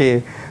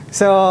 Okay.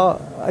 So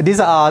these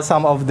are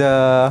some of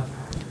the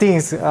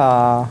things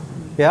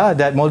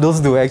that models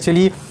do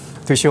actually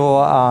to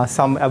show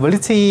some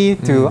ability,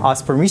 to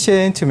ask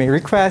permission, to make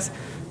requests,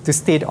 to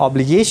state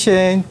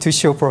obligation, to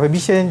show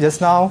prohibition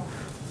just now.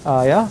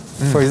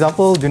 For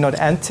example, do not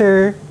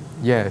enter.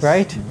 Yes.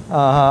 Right?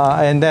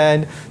 And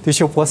then to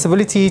show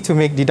possibility, to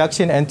make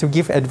deduction, and to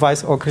give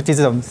advice or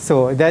criticism.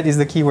 So that is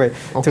the key word.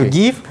 To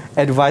give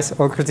advice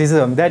or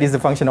criticism. That is the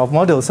function of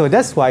model. So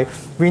that's why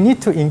we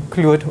need to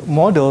include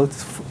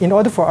models in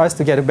order for us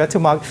to get a better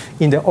mark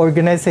in the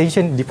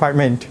organization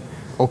department.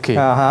 Okay.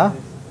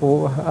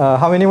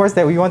 How many words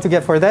that we want to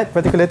get for that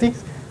particular thing?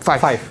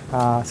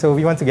 5. So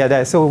we want to get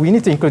that. So we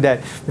need to include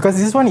that. Because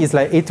this one is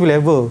like A2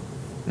 level.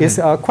 It's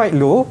quite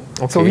low.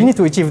 So we need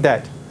to achieve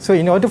that. So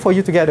in order for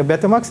you to get a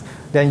better marks,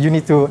 then you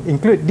need to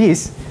include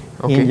this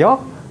in your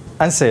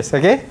answers.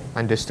 Okay?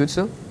 Understood,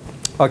 sir.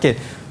 Okay.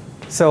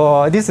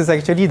 So this is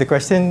actually the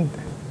question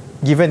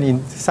given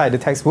inside the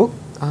textbook.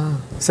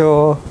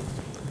 So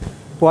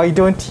why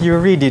don't you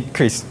read it,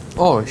 Chris?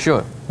 Oh,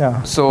 sure.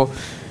 Yeah. So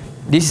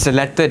This is a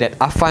letter that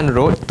Afan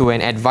wrote to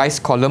an advice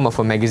column of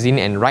a magazine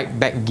and write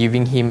back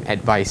giving him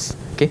advice.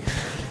 Okay.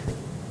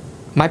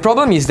 My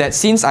problem is that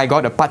since I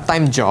got a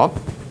part-time job,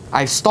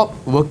 I've stopped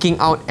working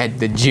out at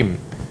the gym.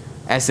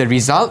 As a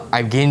result,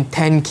 I've gained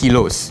 10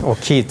 kilos.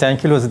 Okay, 10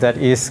 kilos, that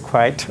is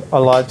quite a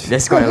lot.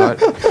 That's quite a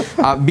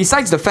lot.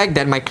 Besides the fact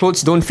that my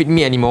clothes don't fit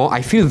me anymore,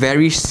 I feel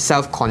very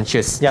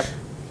self-conscious. Yep.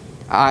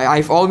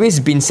 I've always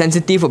been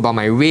sensitive about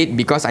my weight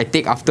because I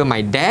take after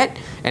my dad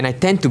and I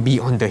tend to be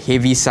on the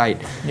heavy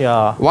side.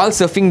 Yeah. While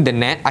surfing the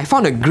net, I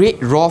found a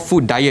great raw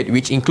food diet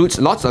which includes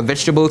lots of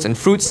vegetables and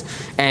fruits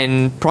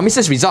and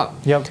promises result.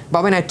 Yep.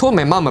 But when I told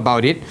my mom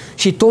about it,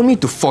 she told me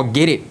to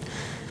forget it.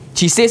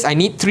 She says I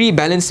need 3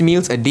 balanced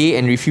meals a day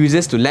and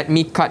refuses to let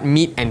me cut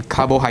meat and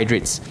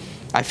carbohydrates.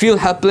 I feel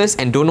helpless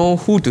and don't know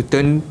who to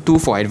turn to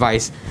for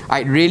advice.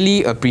 I'd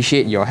really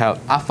appreciate your help.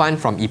 Afan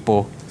from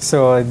Ipoh.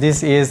 So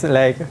this is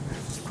like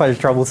quite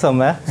troublesome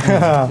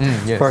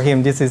yes. for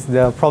him. This is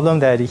the problem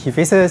that he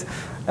faces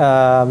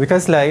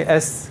because like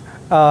as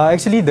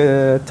actually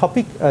the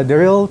topic, the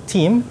real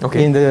theme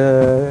in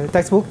the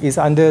textbook is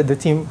under the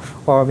theme,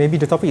 or maybe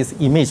the topic is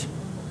image.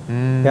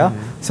 Yeah,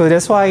 so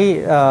that's why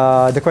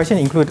the question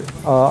include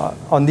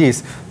on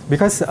this,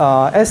 because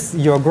as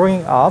you're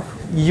growing up,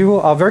 you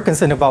are very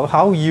concerned about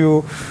how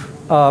you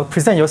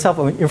present yourself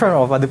in front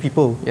of other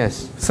people.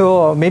 Yes.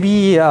 So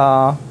maybe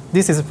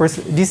this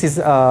is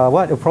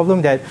what a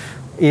problem that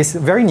is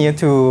very near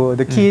to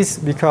the kids,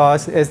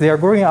 because as they are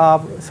growing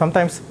up,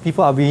 sometimes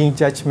people are being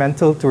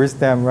judgmental towards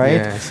them, right?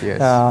 Yes,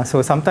 yes.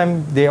 So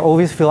sometimes they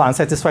always feel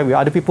unsatisfied with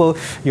other people.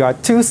 You are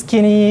too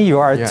skinny, you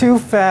are too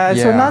fat,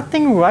 so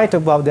nothing right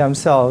about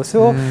themselves.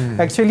 So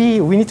actually,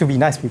 we need to be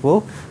nice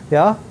people.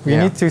 Yeah, we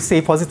need to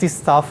say positive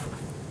stuff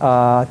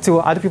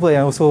to other people and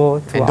also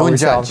to and ourselves. Don't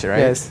judge, right?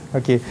 Yes.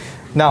 Okay.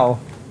 Now,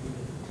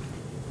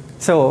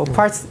 so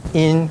parts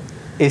in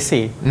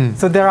essay.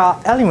 So there are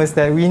elements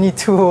that we need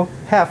to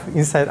have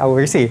inside our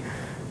essay.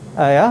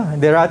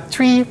 There are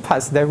 3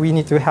 parts that we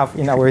need to have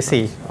in our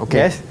essay. Okay.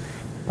 Yes.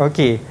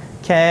 Okay.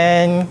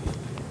 Can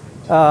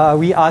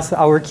we ask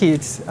our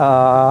kids?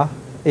 The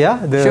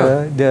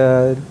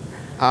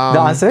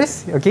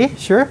answers. Okay.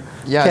 Sure.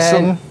 Yeah.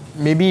 So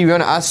maybe we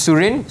want to ask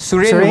Surin.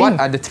 Surin, what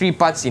are the 3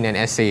 parts in an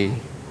essay?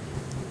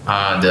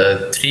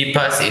 The 3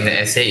 parts in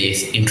the essay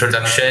is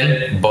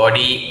introduction,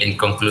 body, and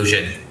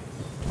conclusion.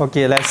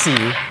 Okay, let's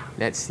see.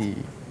 Let's see.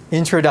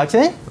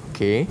 Introduction.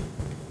 Okay.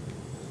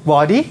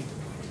 Body.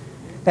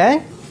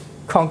 And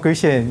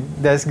conclusion.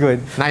 That's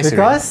good. Nice.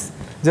 Because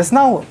just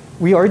now,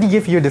 we already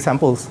gave you the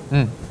samples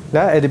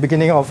at the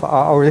beginning of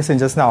our lesson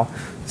just now.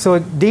 So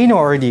they know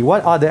already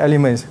what are the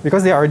elements,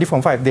 because they are already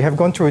from 5. They have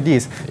gone through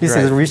this. This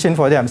is a revision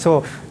for them.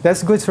 So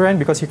that's good, Suren,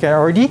 because you can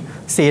already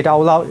say it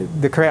out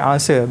loud, the correct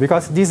answer,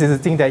 because this is the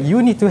thing that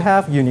you need to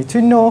have, you need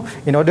to know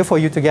in order for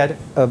you to get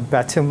a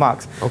better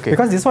marks. Okay.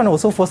 Because this one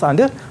also falls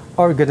under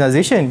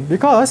organization,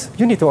 because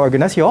you need to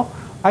organize your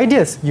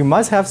ideas. You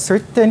must have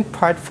certain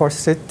part for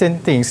certain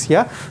things.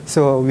 Yeah.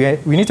 So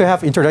we need to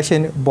have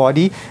introduction,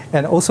 body,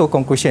 and also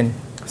conclusion.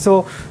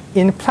 So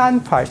in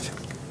planning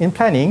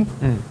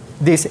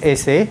this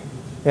essay,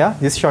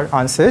 these short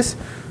answers,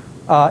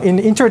 in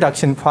the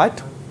introduction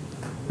part,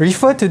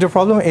 refer to the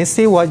problem and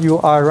say what you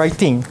are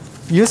writing.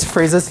 Use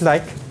phrases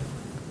like,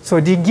 so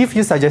they give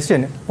you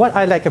suggestion. What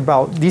I like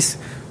about this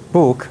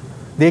book,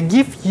 they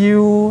give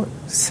you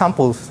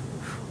samples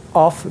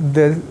of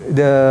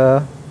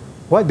the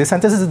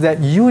sentences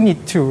that you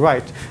need to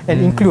write and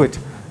include.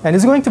 And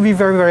it's going to be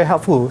very, very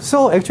helpful.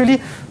 So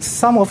actually,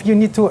 some of you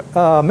need to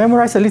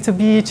memorize a little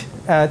bit,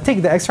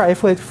 take the extra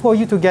effort for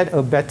you to get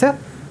a better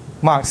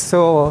marks.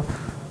 So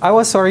I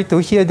was sorry to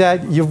hear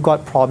that you've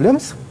got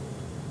problems.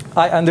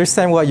 I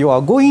understand what you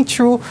are going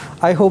through.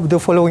 I hope the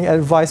following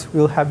advice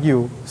will help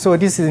you. So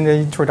this is in the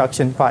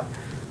introduction part.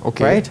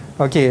 Okay. Right?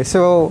 Okay,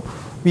 so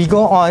we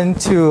go on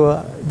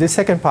to the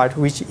second part,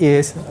 which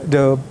is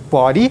the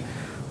body.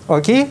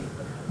 Okay,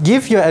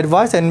 give your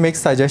advice and make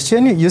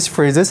suggestion. Use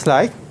phrases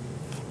like,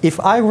 if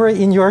I were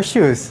in your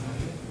shoes.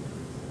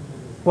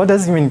 What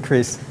does it mean,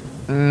 Chris?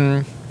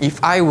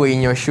 If I were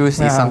in your shoes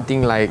is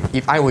something like,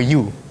 if I were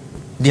you,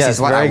 this is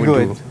what I would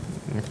do.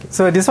 Okay.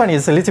 So this one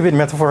is a little bit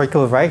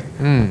metaphorical, right?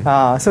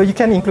 So you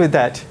can include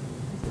that,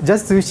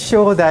 just to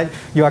show that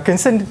you are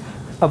concerned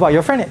about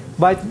your friend,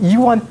 but you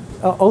want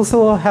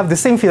also have the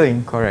same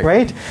feeling. Correct.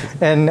 Right?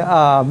 And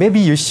maybe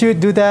you should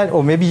do that,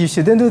 or maybe you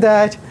shouldn't do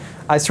that.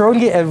 I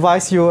strongly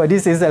advise you.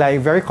 This is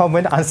like very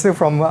common answer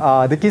from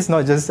the kids,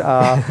 not just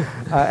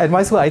at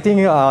my school. I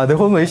think the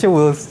whole Malaysia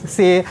will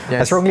say,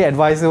 I strongly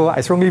advise you. I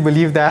strongly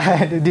believe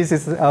that. This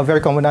is a very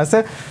common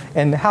answer.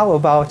 And how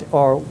about,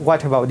 or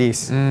what about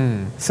this?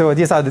 So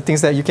these are the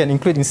things that you can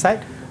include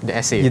inside the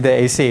essay.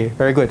 The essay.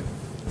 Very good.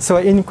 So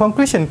in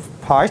conclusion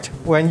part,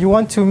 when you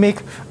want to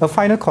make a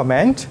final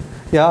comment,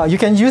 you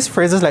can use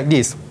phrases like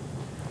this.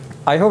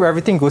 I hope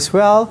everything goes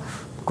well.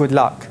 Good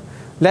luck.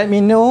 Let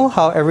me know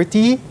how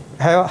everything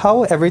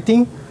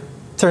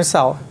turns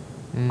out.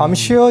 I'm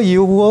sure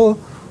you will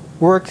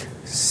work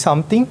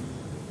something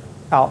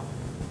out.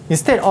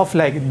 Instead of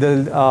like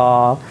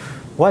the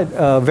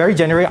very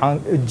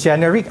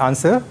generic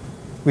answer,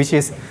 which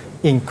is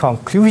in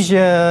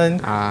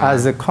conclusion,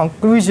 as a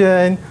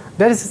conclusion.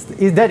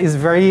 That is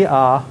very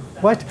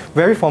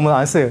very formal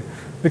answer,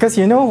 because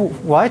you know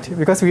what?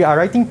 Because we are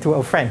writing to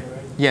a friend.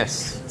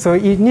 Yes. So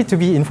it needs to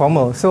be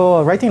informal.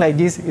 So writing like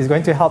this is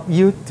going to help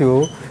you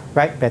to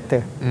write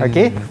better.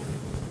 Okay.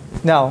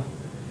 Now.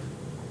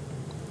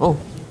 Oh.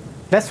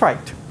 Let's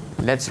write.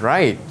 Let's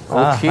write.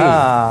 Okay.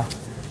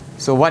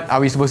 So what are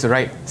we supposed to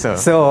write, sir?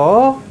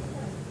 So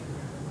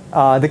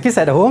the kids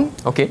at home.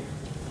 Okay.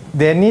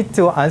 They need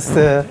to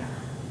answer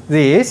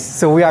this.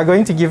 So we are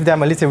going to give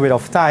them a little bit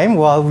of time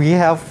while we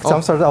have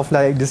some sort of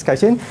like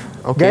discussion.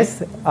 Okay.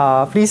 Guys,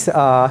 please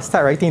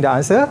start writing the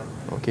answer.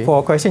 Okay.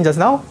 For question just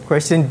now,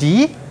 question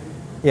D.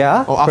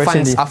 Yeah. Oh,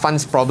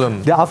 Afan's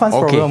problem. The Afan's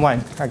problem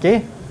one.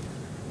 Okay.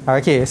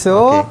 Okay.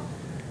 So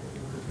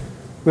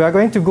we are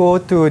going to go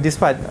to this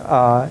part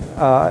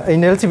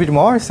in a little bit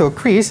more. So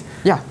Chris.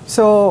 Yeah.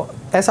 So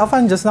as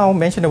Afan just now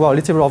mentioned about a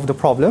little bit of the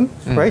problem,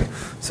 right?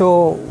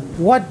 So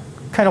what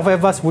kind of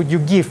advice would you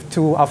give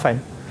to Afan?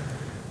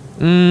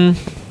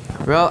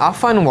 Well,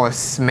 Afan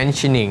was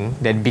mentioning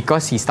that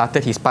because he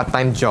started his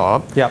part-time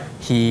job,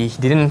 he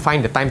didn't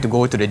find the time to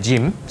go to the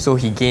gym, so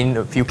he gained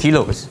a few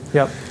kilos.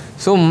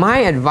 So my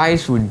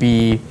advice would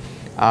be,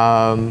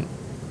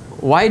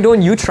 why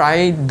don't you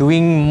try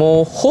doing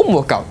more home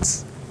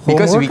workouts?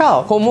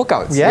 Home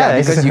workouts. Yeah,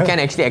 because you can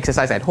actually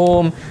exercise at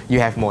home,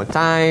 you have more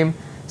time.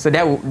 So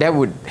that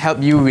would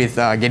help you with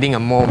getting a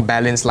more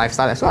balanced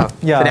lifestyle as well.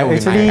 Yeah, so that would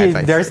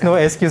actually, there's no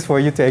excuse for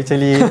you to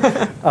actually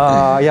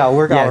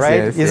work out,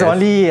 right? It's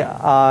only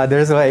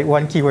there's like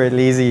one keyword: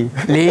 lazy.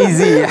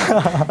 Lazy.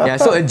 Yeah.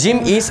 So a gym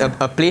is a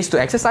place to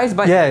exercise,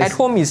 but at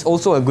home is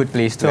also a good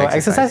place to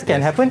exercise. So exercise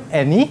can happen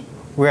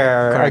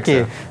anywhere. Correct,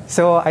 okay.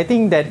 So I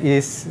think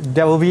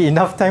that will be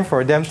enough time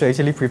for them to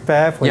actually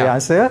prepare for the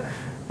answer,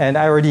 and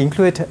I already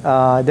include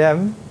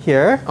them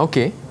here.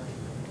 Okay.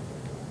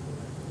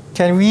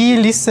 Can we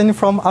listen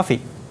from Afiq?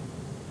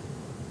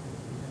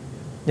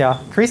 Yeah,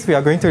 Chris, we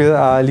are going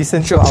to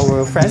listen to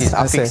our friend's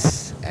answer.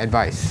 Afiq's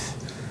advice.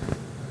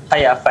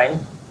 Hi, Afan.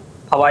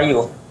 How are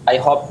you? I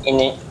hope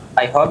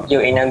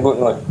you're in a good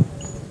mood.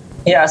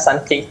 Here are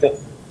some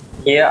tips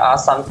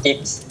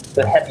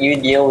to help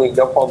you deal with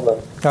your problem.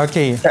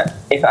 Okay.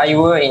 If I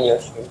were in your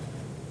shoes.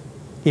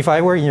 If I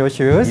were in your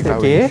shoes,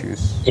 okay.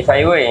 If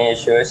I were in your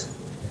shoes,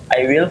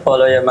 I will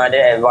follow your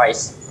mother's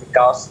advice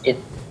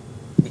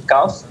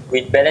because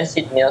with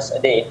balanced meals a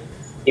day,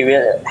 you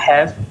will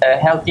have a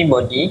healthy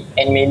body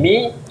and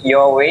maybe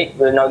your weight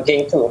will not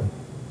gain too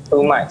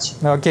much.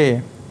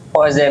 Okay.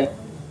 For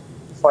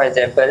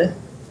example,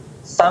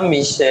 some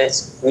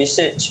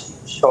research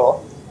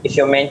show if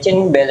you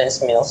maintain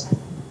balanced meals,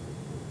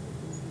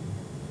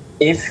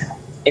 it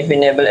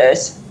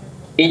enables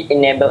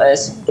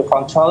us to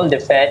control the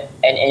fat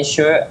and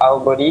ensure our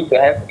body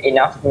to have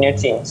enough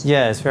nutrients.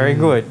 Yes, very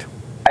good.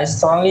 I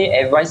strongly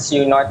advise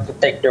you not to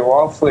take the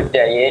raw food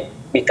diet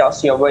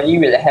because your body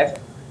will have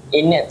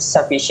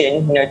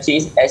insufficient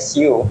nutrients as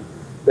you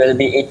will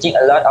be eating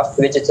a lot of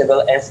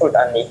vegetable and fruit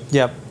only.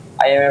 Yep.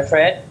 I am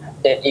afraid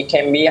that it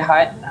can be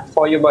hard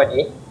for your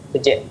body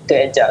to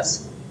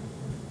adjust.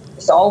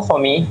 It's all for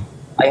me.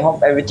 I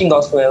hope everything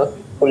goes well.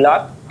 Good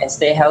luck and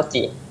stay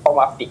healthy. From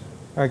Afiq.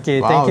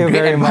 Okay, thank you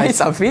very much,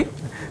 Afiq.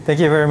 Thank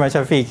you very much,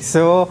 Afiq.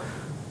 So,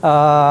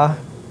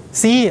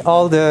 see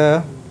all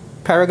the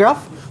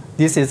paragraph.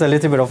 This is a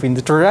little bit of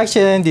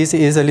introduction, this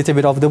is a little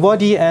bit of the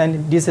body,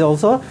 and this is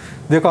also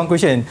the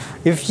conclusion.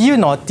 If you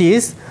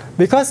notice,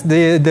 because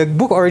the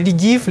book already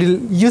gives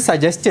you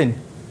suggestion,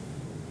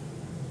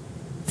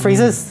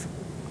 phrases.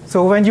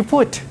 So when you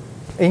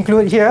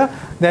include here,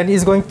 then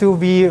it's going to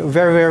be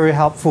very, very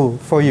helpful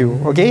for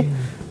you, okay?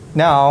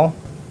 Now,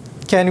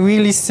 can we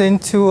listen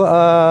to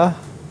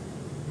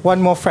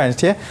one more friend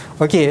here?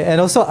 Okay, and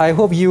also I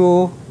hope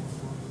you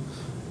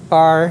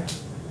are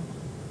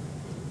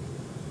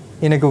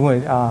in a good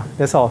mood.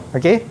 That's all,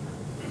 okay?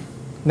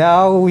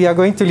 Now we are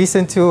going to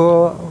listen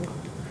to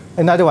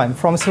another one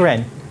from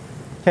Suren.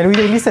 Can we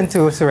listen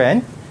to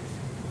Suren?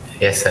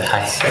 Yes, sir.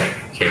 Hi, sir.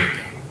 Okay.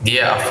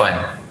 Dear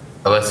Afan,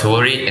 I was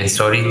worried and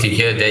sorry to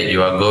hear that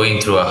you are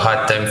going through a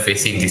hard time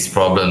facing these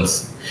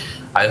problems.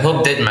 I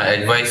hope that my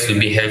advice will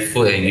be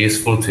helpful and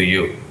useful to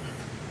you.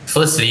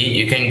 Firstly,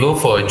 you can go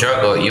for a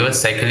jog or even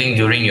cycling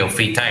during your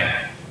free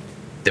time.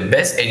 The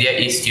best idea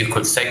is you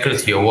could cycle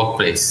to your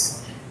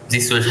workplace.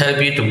 This will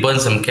help you to burn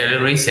some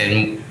calories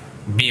and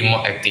be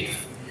more active.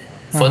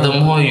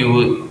 Furthermore,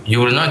 you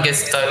will not get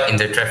stuck in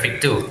the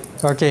traffic too.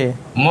 Okay.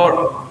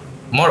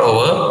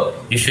 Moreover,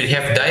 you should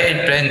have a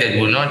diet plan that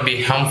will not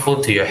be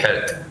harmful to your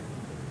health.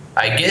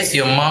 I guess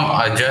your mom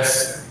are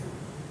just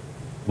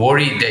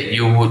worried that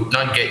you would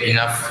not get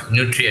enough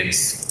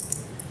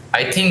nutrients.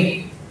 I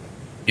think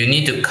you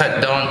need to cut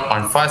down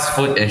on fast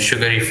food and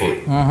sugary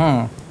food.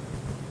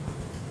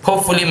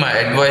 Hopefully my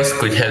advice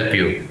could help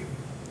you.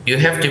 You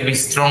have to be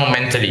strong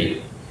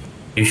mentally.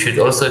 You should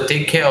also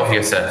take care of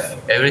yourself.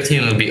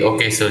 Everything will be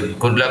okay, so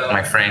good luck,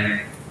 my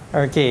friend.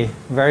 Okay,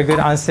 very good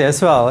answer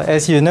as well.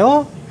 As you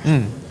know,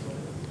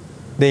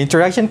 the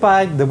introduction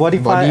part, the body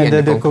part, and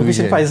the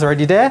conclusion part is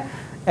already there.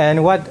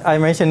 And what I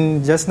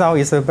mentioned just now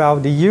is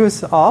about the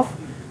use of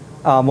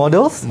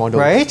models,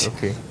 right?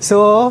 Okay.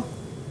 So,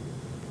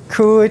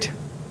 could,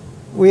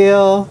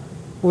 will,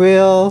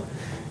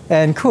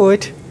 and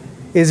could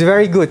is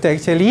very good to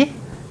actually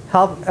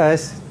help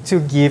us to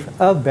give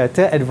a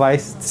better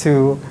advice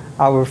to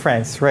our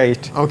friends,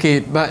 right? Okay,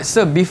 but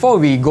sir, before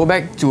we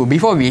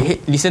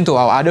listen to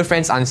our other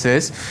friends'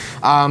 answers,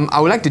 I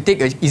would like to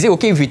is it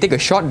okay if we take a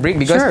short break?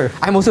 Because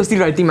I'm also still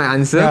writing my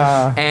answer.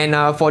 And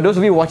for those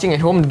of you watching at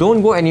home,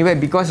 don't go anywhere,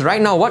 because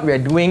right now what we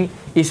are doing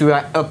is we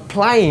are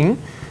applying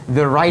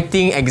the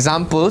writing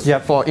examples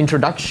for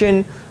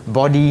introduction,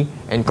 body,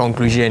 and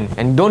conclusion.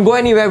 And don't go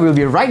anywhere, we'll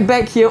be right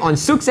back here on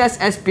Sukses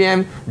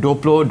SPM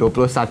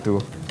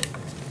 2021.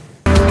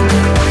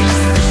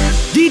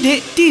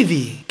 Didik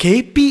TV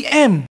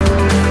KPM.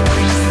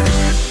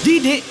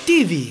 Didik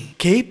TV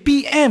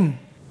KPM.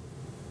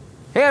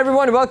 Hey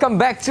everyone, welcome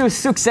back to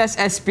Sukses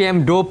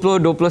SPM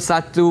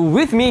 2021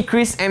 with me,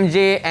 Chris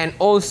MJ, and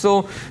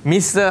also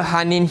Mr.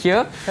 Hanin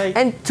here. Hey.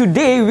 And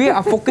today we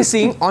are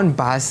focusing on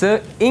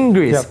Bahasa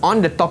Inggeris,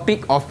 on the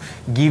topic of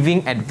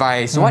giving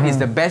advice. What is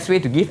the best way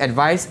to give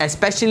advice,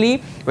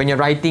 especially when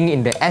you're writing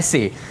in the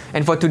essay?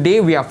 And for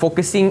today, we are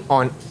focusing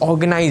on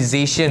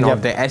organization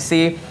of the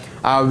essay,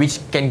 which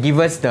can give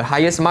us the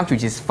highest marks,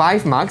 which is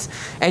 5 marks.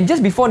 And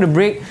just before the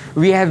break,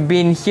 we have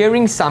been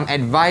hearing some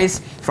advice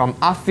from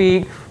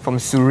Afiq, from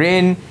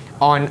Surin,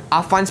 on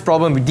Afan's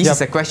problem. This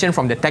is a question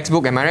from the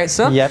textbook, am I right,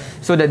 sir? Yep.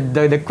 So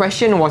the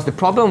question was, the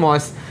problem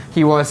was,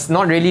 he was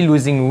not really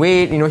losing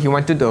weight, you know, he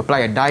wanted to apply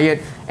a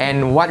diet.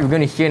 And what we're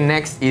going to hear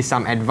next is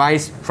some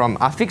advice from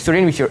Afiq,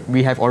 Surin, which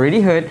we have already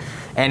heard.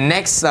 And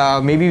next,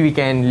 maybe we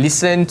can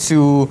listen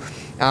to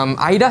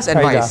Aida's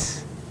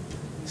advice.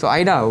 So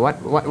Aida,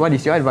 what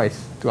is your advice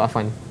to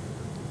Afan?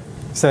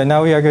 So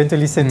now we are going to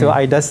listen to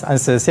Aida's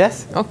answers,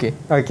 yes? Okay.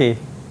 Okay.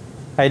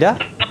 Aida?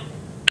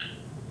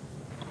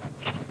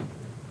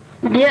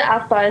 Dear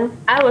Afan,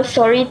 I was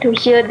sorry to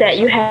hear that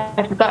you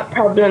have got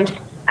problems.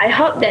 I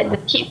hope that the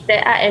tips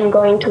that I am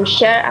going to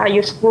share are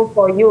useful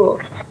for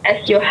you,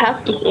 as your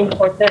health is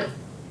important.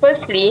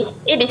 Firstly,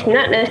 it is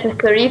not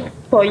necessary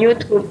for you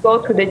to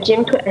go to the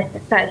gym to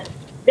exercise.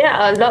 There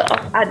are a lot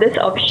of other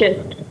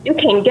options. You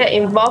can get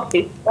involved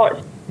with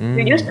sports.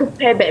 You used to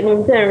play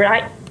badminton,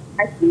 right?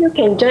 I think you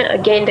can join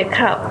again the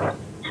club.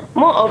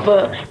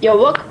 Moreover, your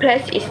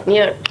workplace is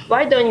near.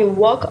 Why don't you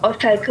walk or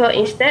cycle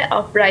instead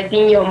of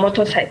riding your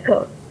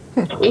motorcycle?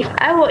 If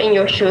I were in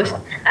your shoes,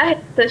 I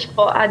would search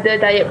for other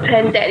diet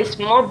plan that is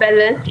more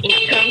balanced in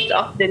terms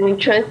of the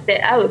nutrients that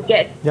I will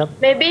get.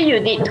 Maybe you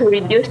need to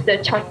reduce the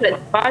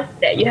chocolate bars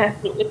that you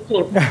have been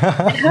eating.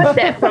 I heard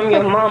that from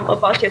your mom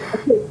about your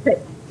chocolate plate.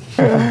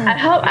 I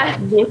hope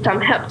I've been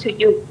some help to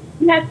you.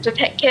 You have to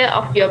take care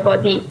of your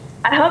body.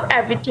 I hope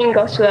everything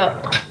goes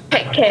well.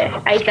 Take care,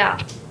 Aida.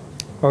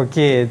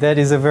 Okay, that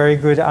is a very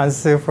good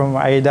answer from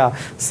Aida.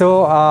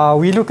 So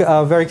we look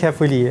very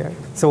carefully.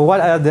 So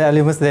what are the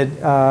elements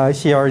that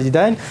she already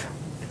done?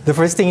 The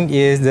first thing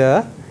is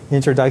the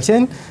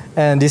introduction,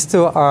 and these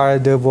two are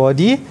the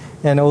body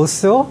and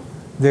also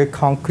the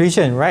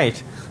conclusion, right?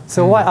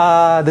 So what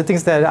are the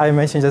things that I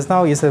mentioned just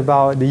now is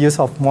about the use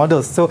of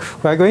models. So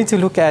we're going to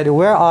look at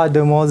where are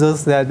the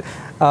models that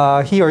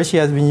he or she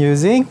has been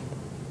using.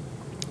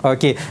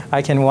 Okay,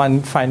 I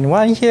can find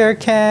one here,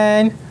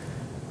 can.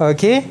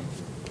 Okay.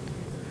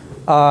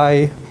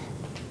 I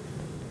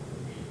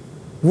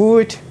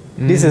would.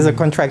 This is a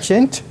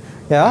contraction.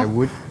 Yeah. I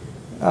would.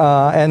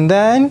 And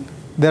then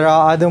there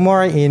are other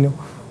more in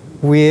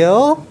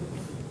will.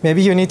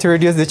 Maybe you need to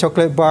reduce the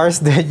chocolate bars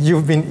that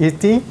you've been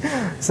eating.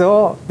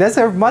 So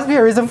must be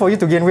a reason for you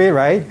to gain weight,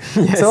 right?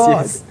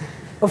 Yes.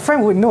 A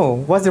friend would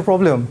know what's the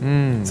problem.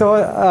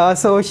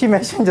 So she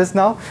mentioned just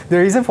now the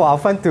reason for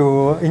Afan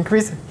to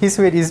increase his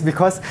weight is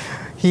because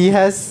he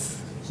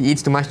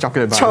eats too much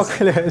chocolate bars.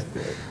 Chocolate.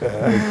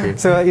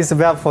 So it's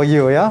bad for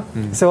you, yeah?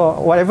 So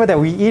whatever that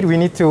we eat, we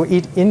need to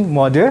eat in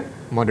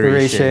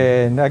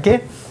moderation.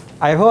 Okay?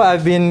 I hope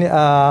I've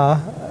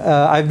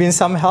been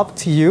some help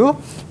to you.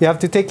 You have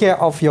to take care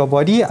of your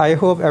body. I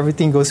hope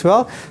everything goes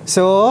well.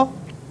 So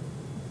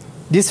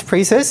these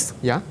phrases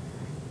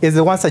is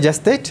the one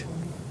suggested.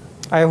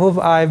 I hope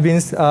I've been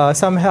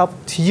some help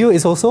to you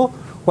is also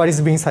what is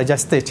being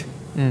suggested.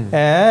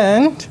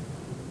 And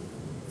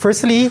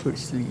firstly,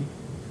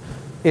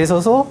 is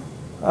also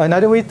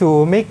another way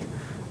to make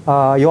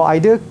your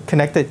idea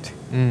connected,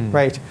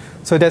 right?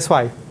 So that's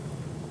why.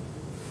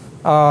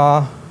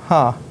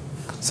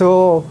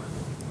 So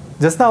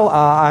just now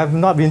I have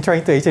not been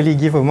trying to actually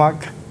give a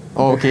mark.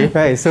 Oh, okay.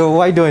 Right. So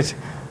why don't?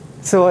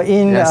 So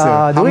in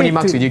how many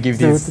marks would you give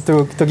this?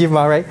 To give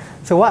mark, right?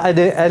 So what are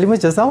the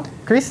elements just now,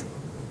 Chris?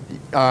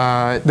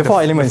 The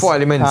 4 elements. The 4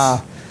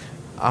 elements.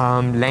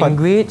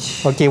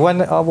 Language. Okay,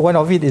 one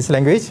of it is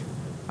language.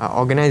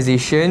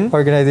 Organization.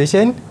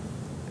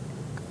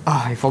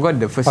 I forgot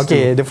the first two.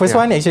 Okay, the first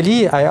one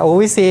actually I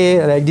always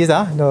say like this.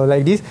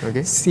 Like this.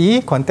 Okay.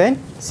 C, content.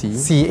 C.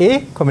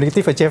 CA,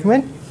 communicative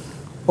achievement.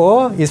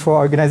 O is for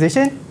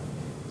organization.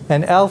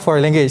 and L for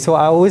language. So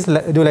I always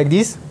do like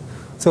this.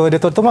 So the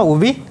total mark will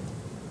be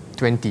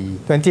 20.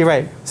 20,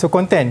 right? So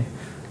content.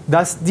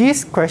 Does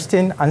this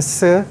question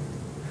answer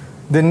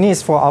the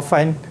needs for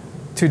Afan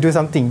to do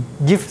something?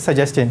 Give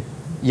suggestion.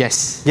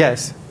 Yes.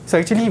 Yes. So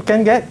actually you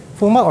can get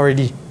full mark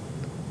already.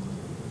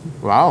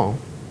 Wow.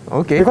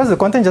 Okay. Because the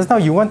content just now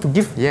you want to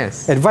give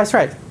advice,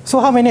 right? So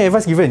how many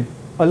advice given?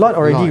 A lot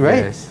already,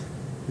 right? Yes.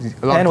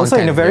 A lot and also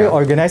in a very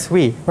organized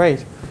way,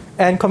 right?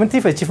 And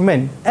cognitive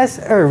achievement. As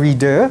a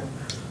reader,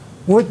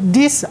 would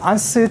this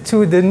answer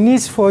to the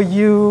needs for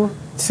you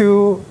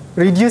to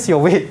reduce your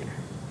weight?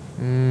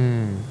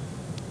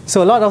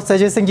 So a lot of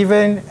suggestions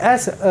given.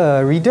 As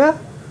a reader,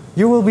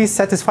 you will be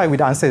satisfied with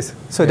the answers.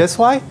 So that's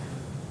why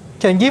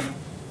can give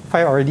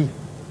 5 already.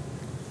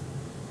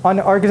 On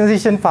the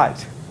organization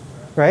part,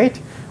 right?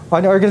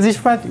 On the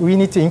organization part, we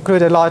need to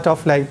include a lot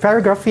of like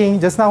paragraphing.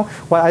 Just now,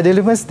 what are the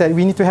elements that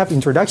we need to have?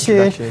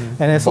 Introduction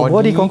and also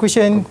body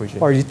conclusion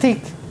or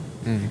ethic.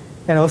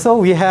 And also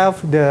we have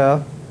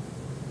the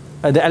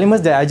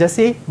elements that I just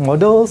say,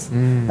 models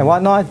and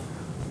whatnot.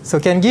 So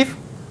can give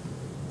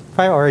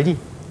 5 already.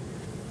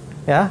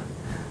 Yeah.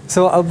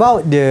 So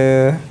about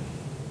the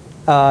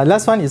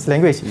last one is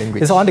language.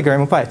 It's on the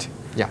grammar part.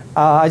 Yeah.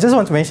 I just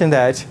want to mention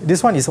that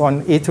this one is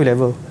on A2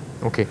 level.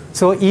 Okay.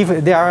 So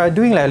if they are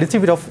doing like a little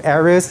bit of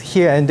errors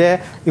here and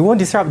there, it won't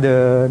disrupt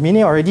the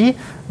meaning already.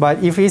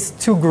 But if it's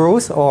too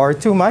gross or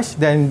too much,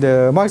 then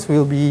the marks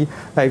will be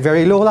like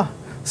very low lah.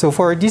 So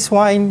for this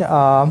one,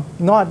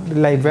 not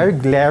like very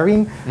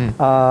glaring,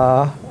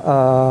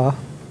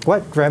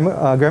 what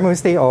grammar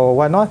mistake or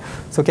whatnot,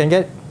 so can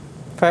get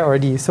 5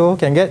 already. So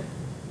can get.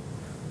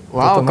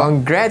 Wow!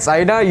 Congrats,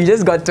 Aida! You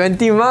just got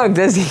 20 marks.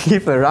 Let's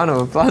give a round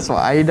of applause for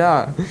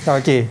Aida.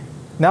 Okay.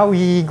 Now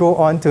we go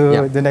on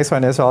to the next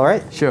one as well,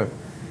 right? Sure.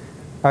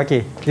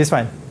 Okay, this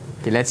one.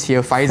 Okay, let's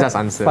hear Faiza's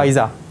answer.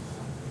 Faiza.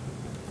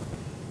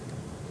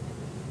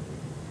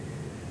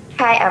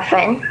 Hi,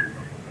 Afan.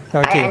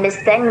 Okay. I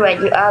understand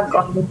what you are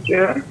going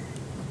through.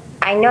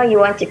 I know you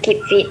want to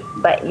keep fit,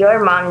 but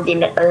your mom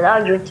didn't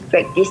allow you to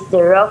practice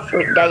the raw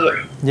food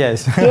diet.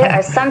 Yes. Here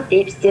are some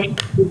tips to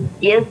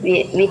deal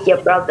with your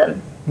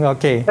problem.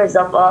 Okay. First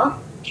of all,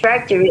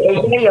 try to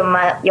reassure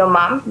your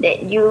mom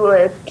that you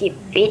will keep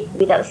fit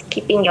without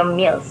skipping your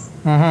meals.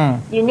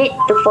 You need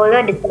to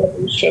follow the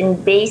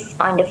dietitian based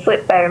on the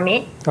food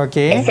pyramid.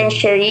 Okay.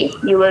 Essentially,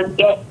 you will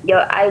get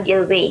your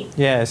ideal weight.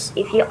 Yes.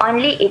 If you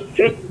only eat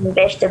fruit and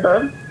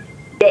vegetables,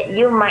 that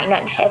you might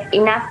not have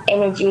enough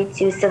energy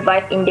to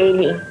survive in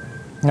daily.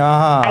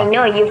 I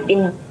know you've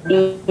been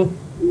busy.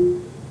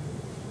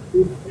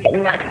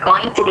 Not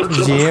going to the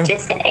gym is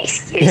just an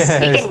excuse. You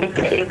can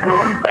definitely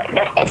go, but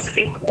not as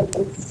frequent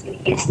as you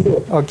used to.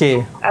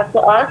 Okay. After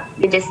all,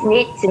 you just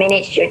need to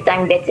manage your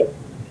time better.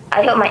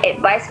 I hope my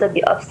advice will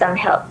be of some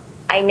help.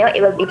 I know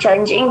it will be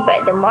challenging,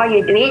 but the more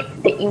you do it,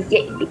 the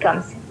easier it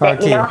becomes. Let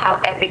me know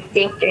how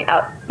everything turned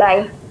out.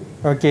 Bye.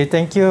 Okay,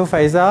 thank you,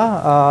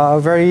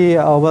 Faiza. Very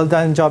well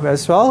done job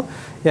as well.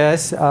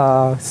 Yes,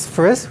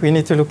 first we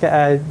need to look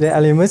at the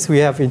elements. We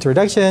have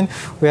introduction,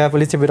 we have a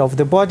little bit of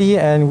the body,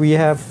 and we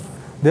have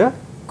the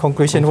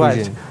conclusion.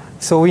 What?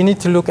 So we need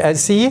to look at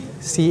C,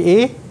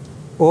 CA,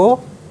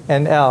 O,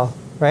 and L,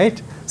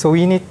 right? So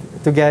we need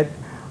to get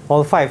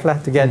all 5 lah,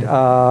 to get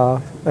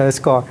a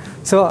score.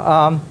 So,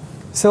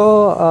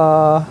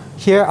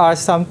 here are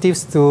some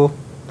tips to.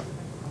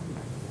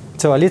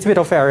 So a little bit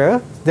of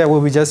error, that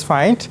will be just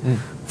fine.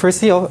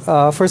 First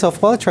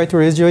of all, try to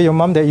reassure your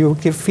mom that you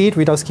keep fit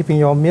without skipping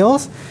your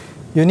meals.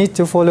 You need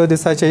to follow the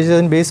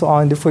suggestion based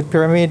on the food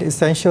pyramid.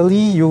 Essentially,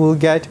 you will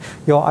get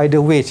your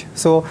ideal weight.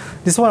 So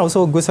this one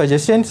also a good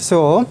suggestion.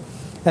 So,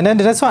 and then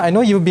that's why I know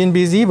you've been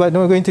busy, but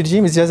not going to the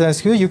gym is just an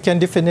excuse. You can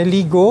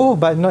definitely go,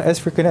 but not as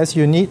frequent as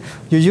you need.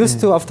 You used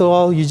to, after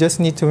all, you just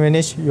need to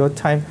manage your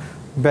time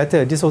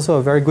better. This is also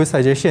a very good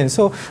suggestion.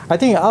 So I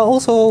think I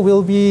also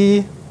will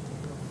be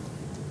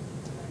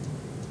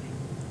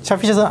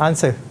sufficient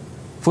answer.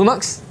 Full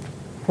marks?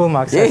 Full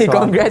marks. Yay,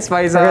 congrats,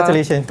 Faiza.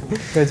 Congratulations.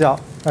 Good job.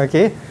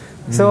 Okay.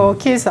 So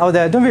kids out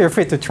there, don't be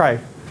afraid to try.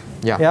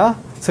 Yeah.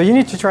 So you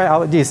need to try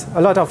out this.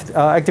 A lot of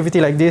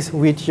activity like this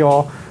with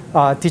your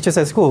teachers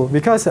at school,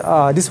 because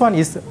this one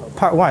is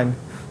part 1.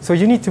 So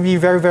you need to be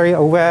very, very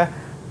aware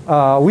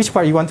which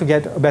part you want to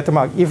get a better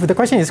mark. If the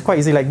question is quite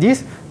easy like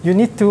this, you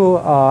need to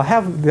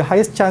have the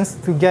highest chance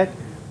to get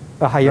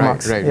a higher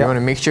marks. Right. We want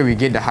to make sure we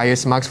get the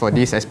highest marks for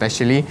this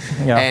especially.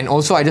 And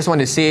also I just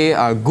want to say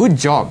good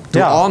job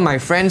to all my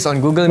friends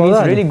on Google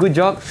Meet. Really good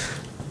job.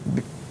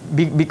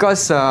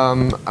 Because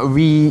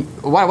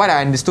what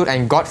I understood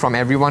and got from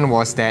everyone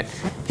was that,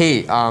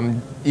 hey,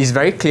 it's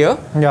very clear.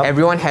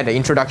 Everyone had the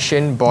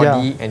introduction,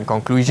 body, and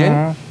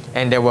conclusion.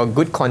 And there were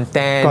good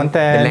content. The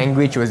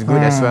language was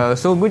good as well.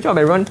 So good job,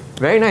 everyone.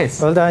 Very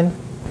nice. Well done.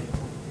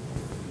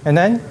 And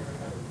then?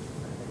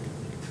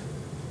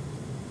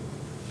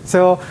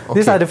 So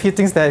these are the few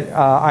things that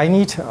I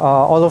need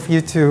all of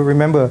you to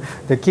remember.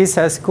 The kids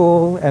at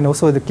school and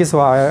also the kids who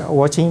are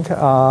watching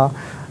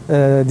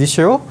this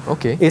show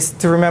is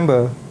to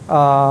remember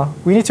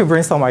we need to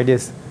brainstorm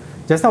ideas.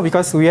 just now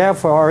because we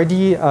have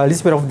already a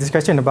little bit of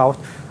discussion about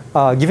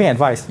giving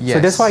advice. Yes. So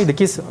that's why the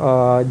kids,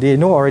 they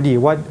know already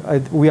what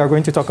we are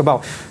going to talk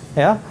about.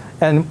 Yeah,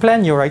 and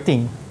plan your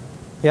writing.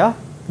 Yeah,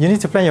 you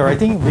need to plan your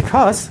writing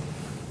because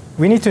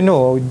we need to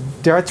know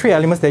there are 3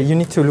 elements that you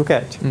need to look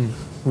at.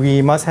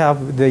 We must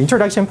have the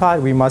introduction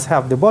part, we must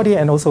have the body,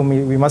 and also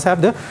we must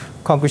have the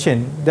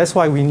conclusion. That's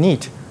why we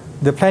need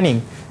the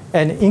planning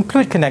and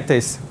include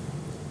connectors.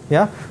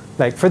 Yeah,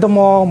 like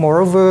furthermore,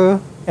 moreover,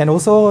 and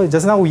also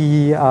just now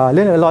we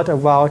learned a lot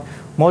about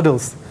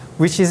models,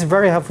 which is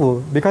very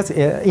helpful because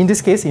in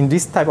this case, in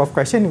this type of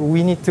question,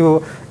 we need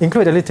to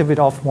include a little bit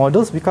of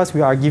models because we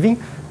are giving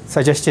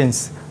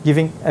suggestions,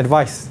 giving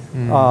advice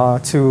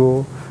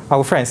to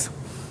our friends.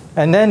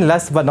 And then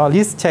last but not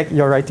least, check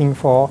your writing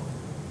for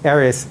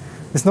errors.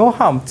 There's no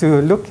harm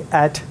to look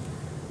at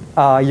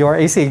your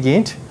essay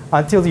again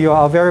until you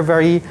are very,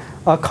 very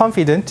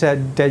confident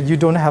that you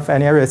don't have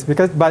any errors.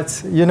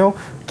 But you know,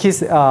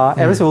 kids,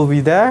 errors will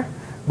be there.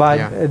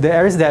 But the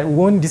errors that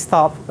won't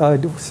disturb,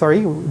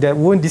 that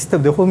won't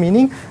disturb the whole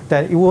meaning,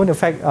 that it won't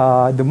affect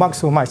the marks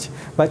so much.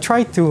 But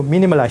try to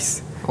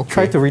minimalize.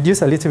 Try to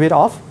reduce a little bit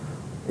of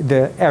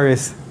the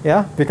errors.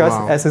 Yeah, because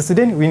as a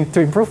student, we need to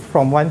improve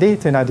from one day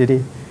to another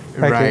day.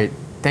 Right.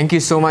 Thank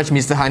you so much,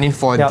 Mr. Hanin,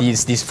 for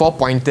these 4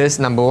 pointers.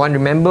 Number 1,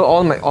 remember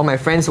all my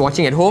friends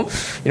watching at home,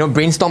 you know,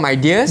 brainstorm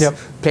ideas,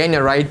 plan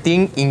your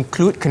writing,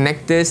 include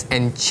connectors,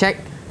 and check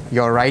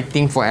your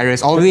writing for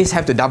errors. Always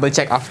have to double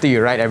check after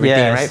you write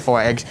everything, right?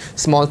 For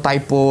small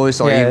typos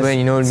or even,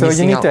 you know, so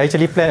missing you need out. to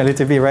actually plan a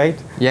little bit, right?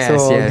 Yes,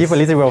 so give a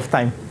little bit of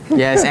time.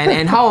 Yes,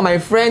 and how are my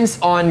friends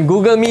on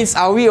Google Meets?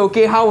 Are we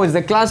okay? How was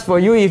the class for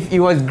you? If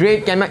it was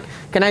great, can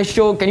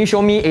you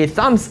show me a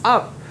thumbs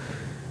up?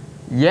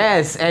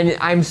 Yes, and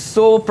I'm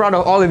so proud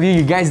of all of you.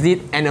 You guys did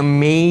an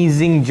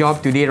amazing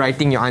job today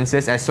writing your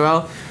answers as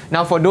well.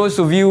 Now, for those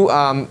of you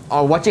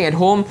watching at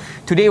home,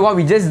 today what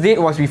we just did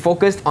was we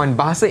focused on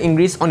Bahasa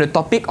Inggeris on the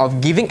topic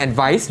of giving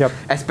advice,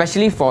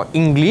 especially for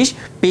English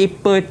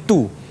Paper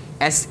 2,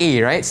 SA,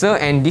 right, sir?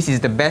 And this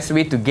is the best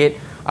way to get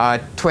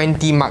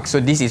 20 marks. So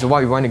this is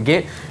what we want to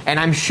get. And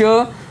I'm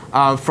sure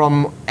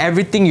from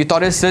everything you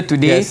taught us, sir,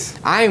 today,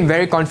 I am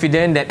very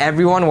confident that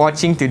everyone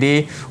watching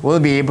today will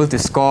be able to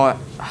score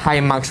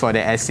high marks for the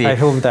essay. I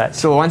hope that.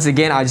 So once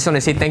again, I just want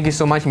to say thank you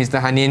so much, Mr.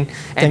 Hanin,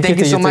 and thank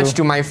you so much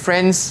to my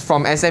friends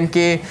from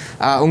SMK,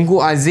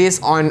 Ungu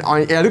Aziz.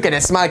 Look at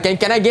that smile.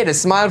 Can I get a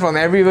smile from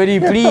everybody,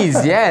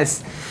 please?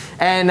 Yes.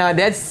 And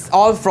that's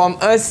all from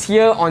us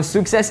here on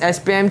Sukses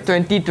SPM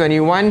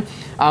 2021.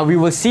 We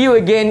will see you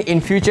again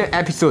in future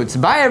episodes.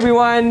 Bye,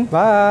 everyone.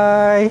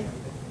 Bye.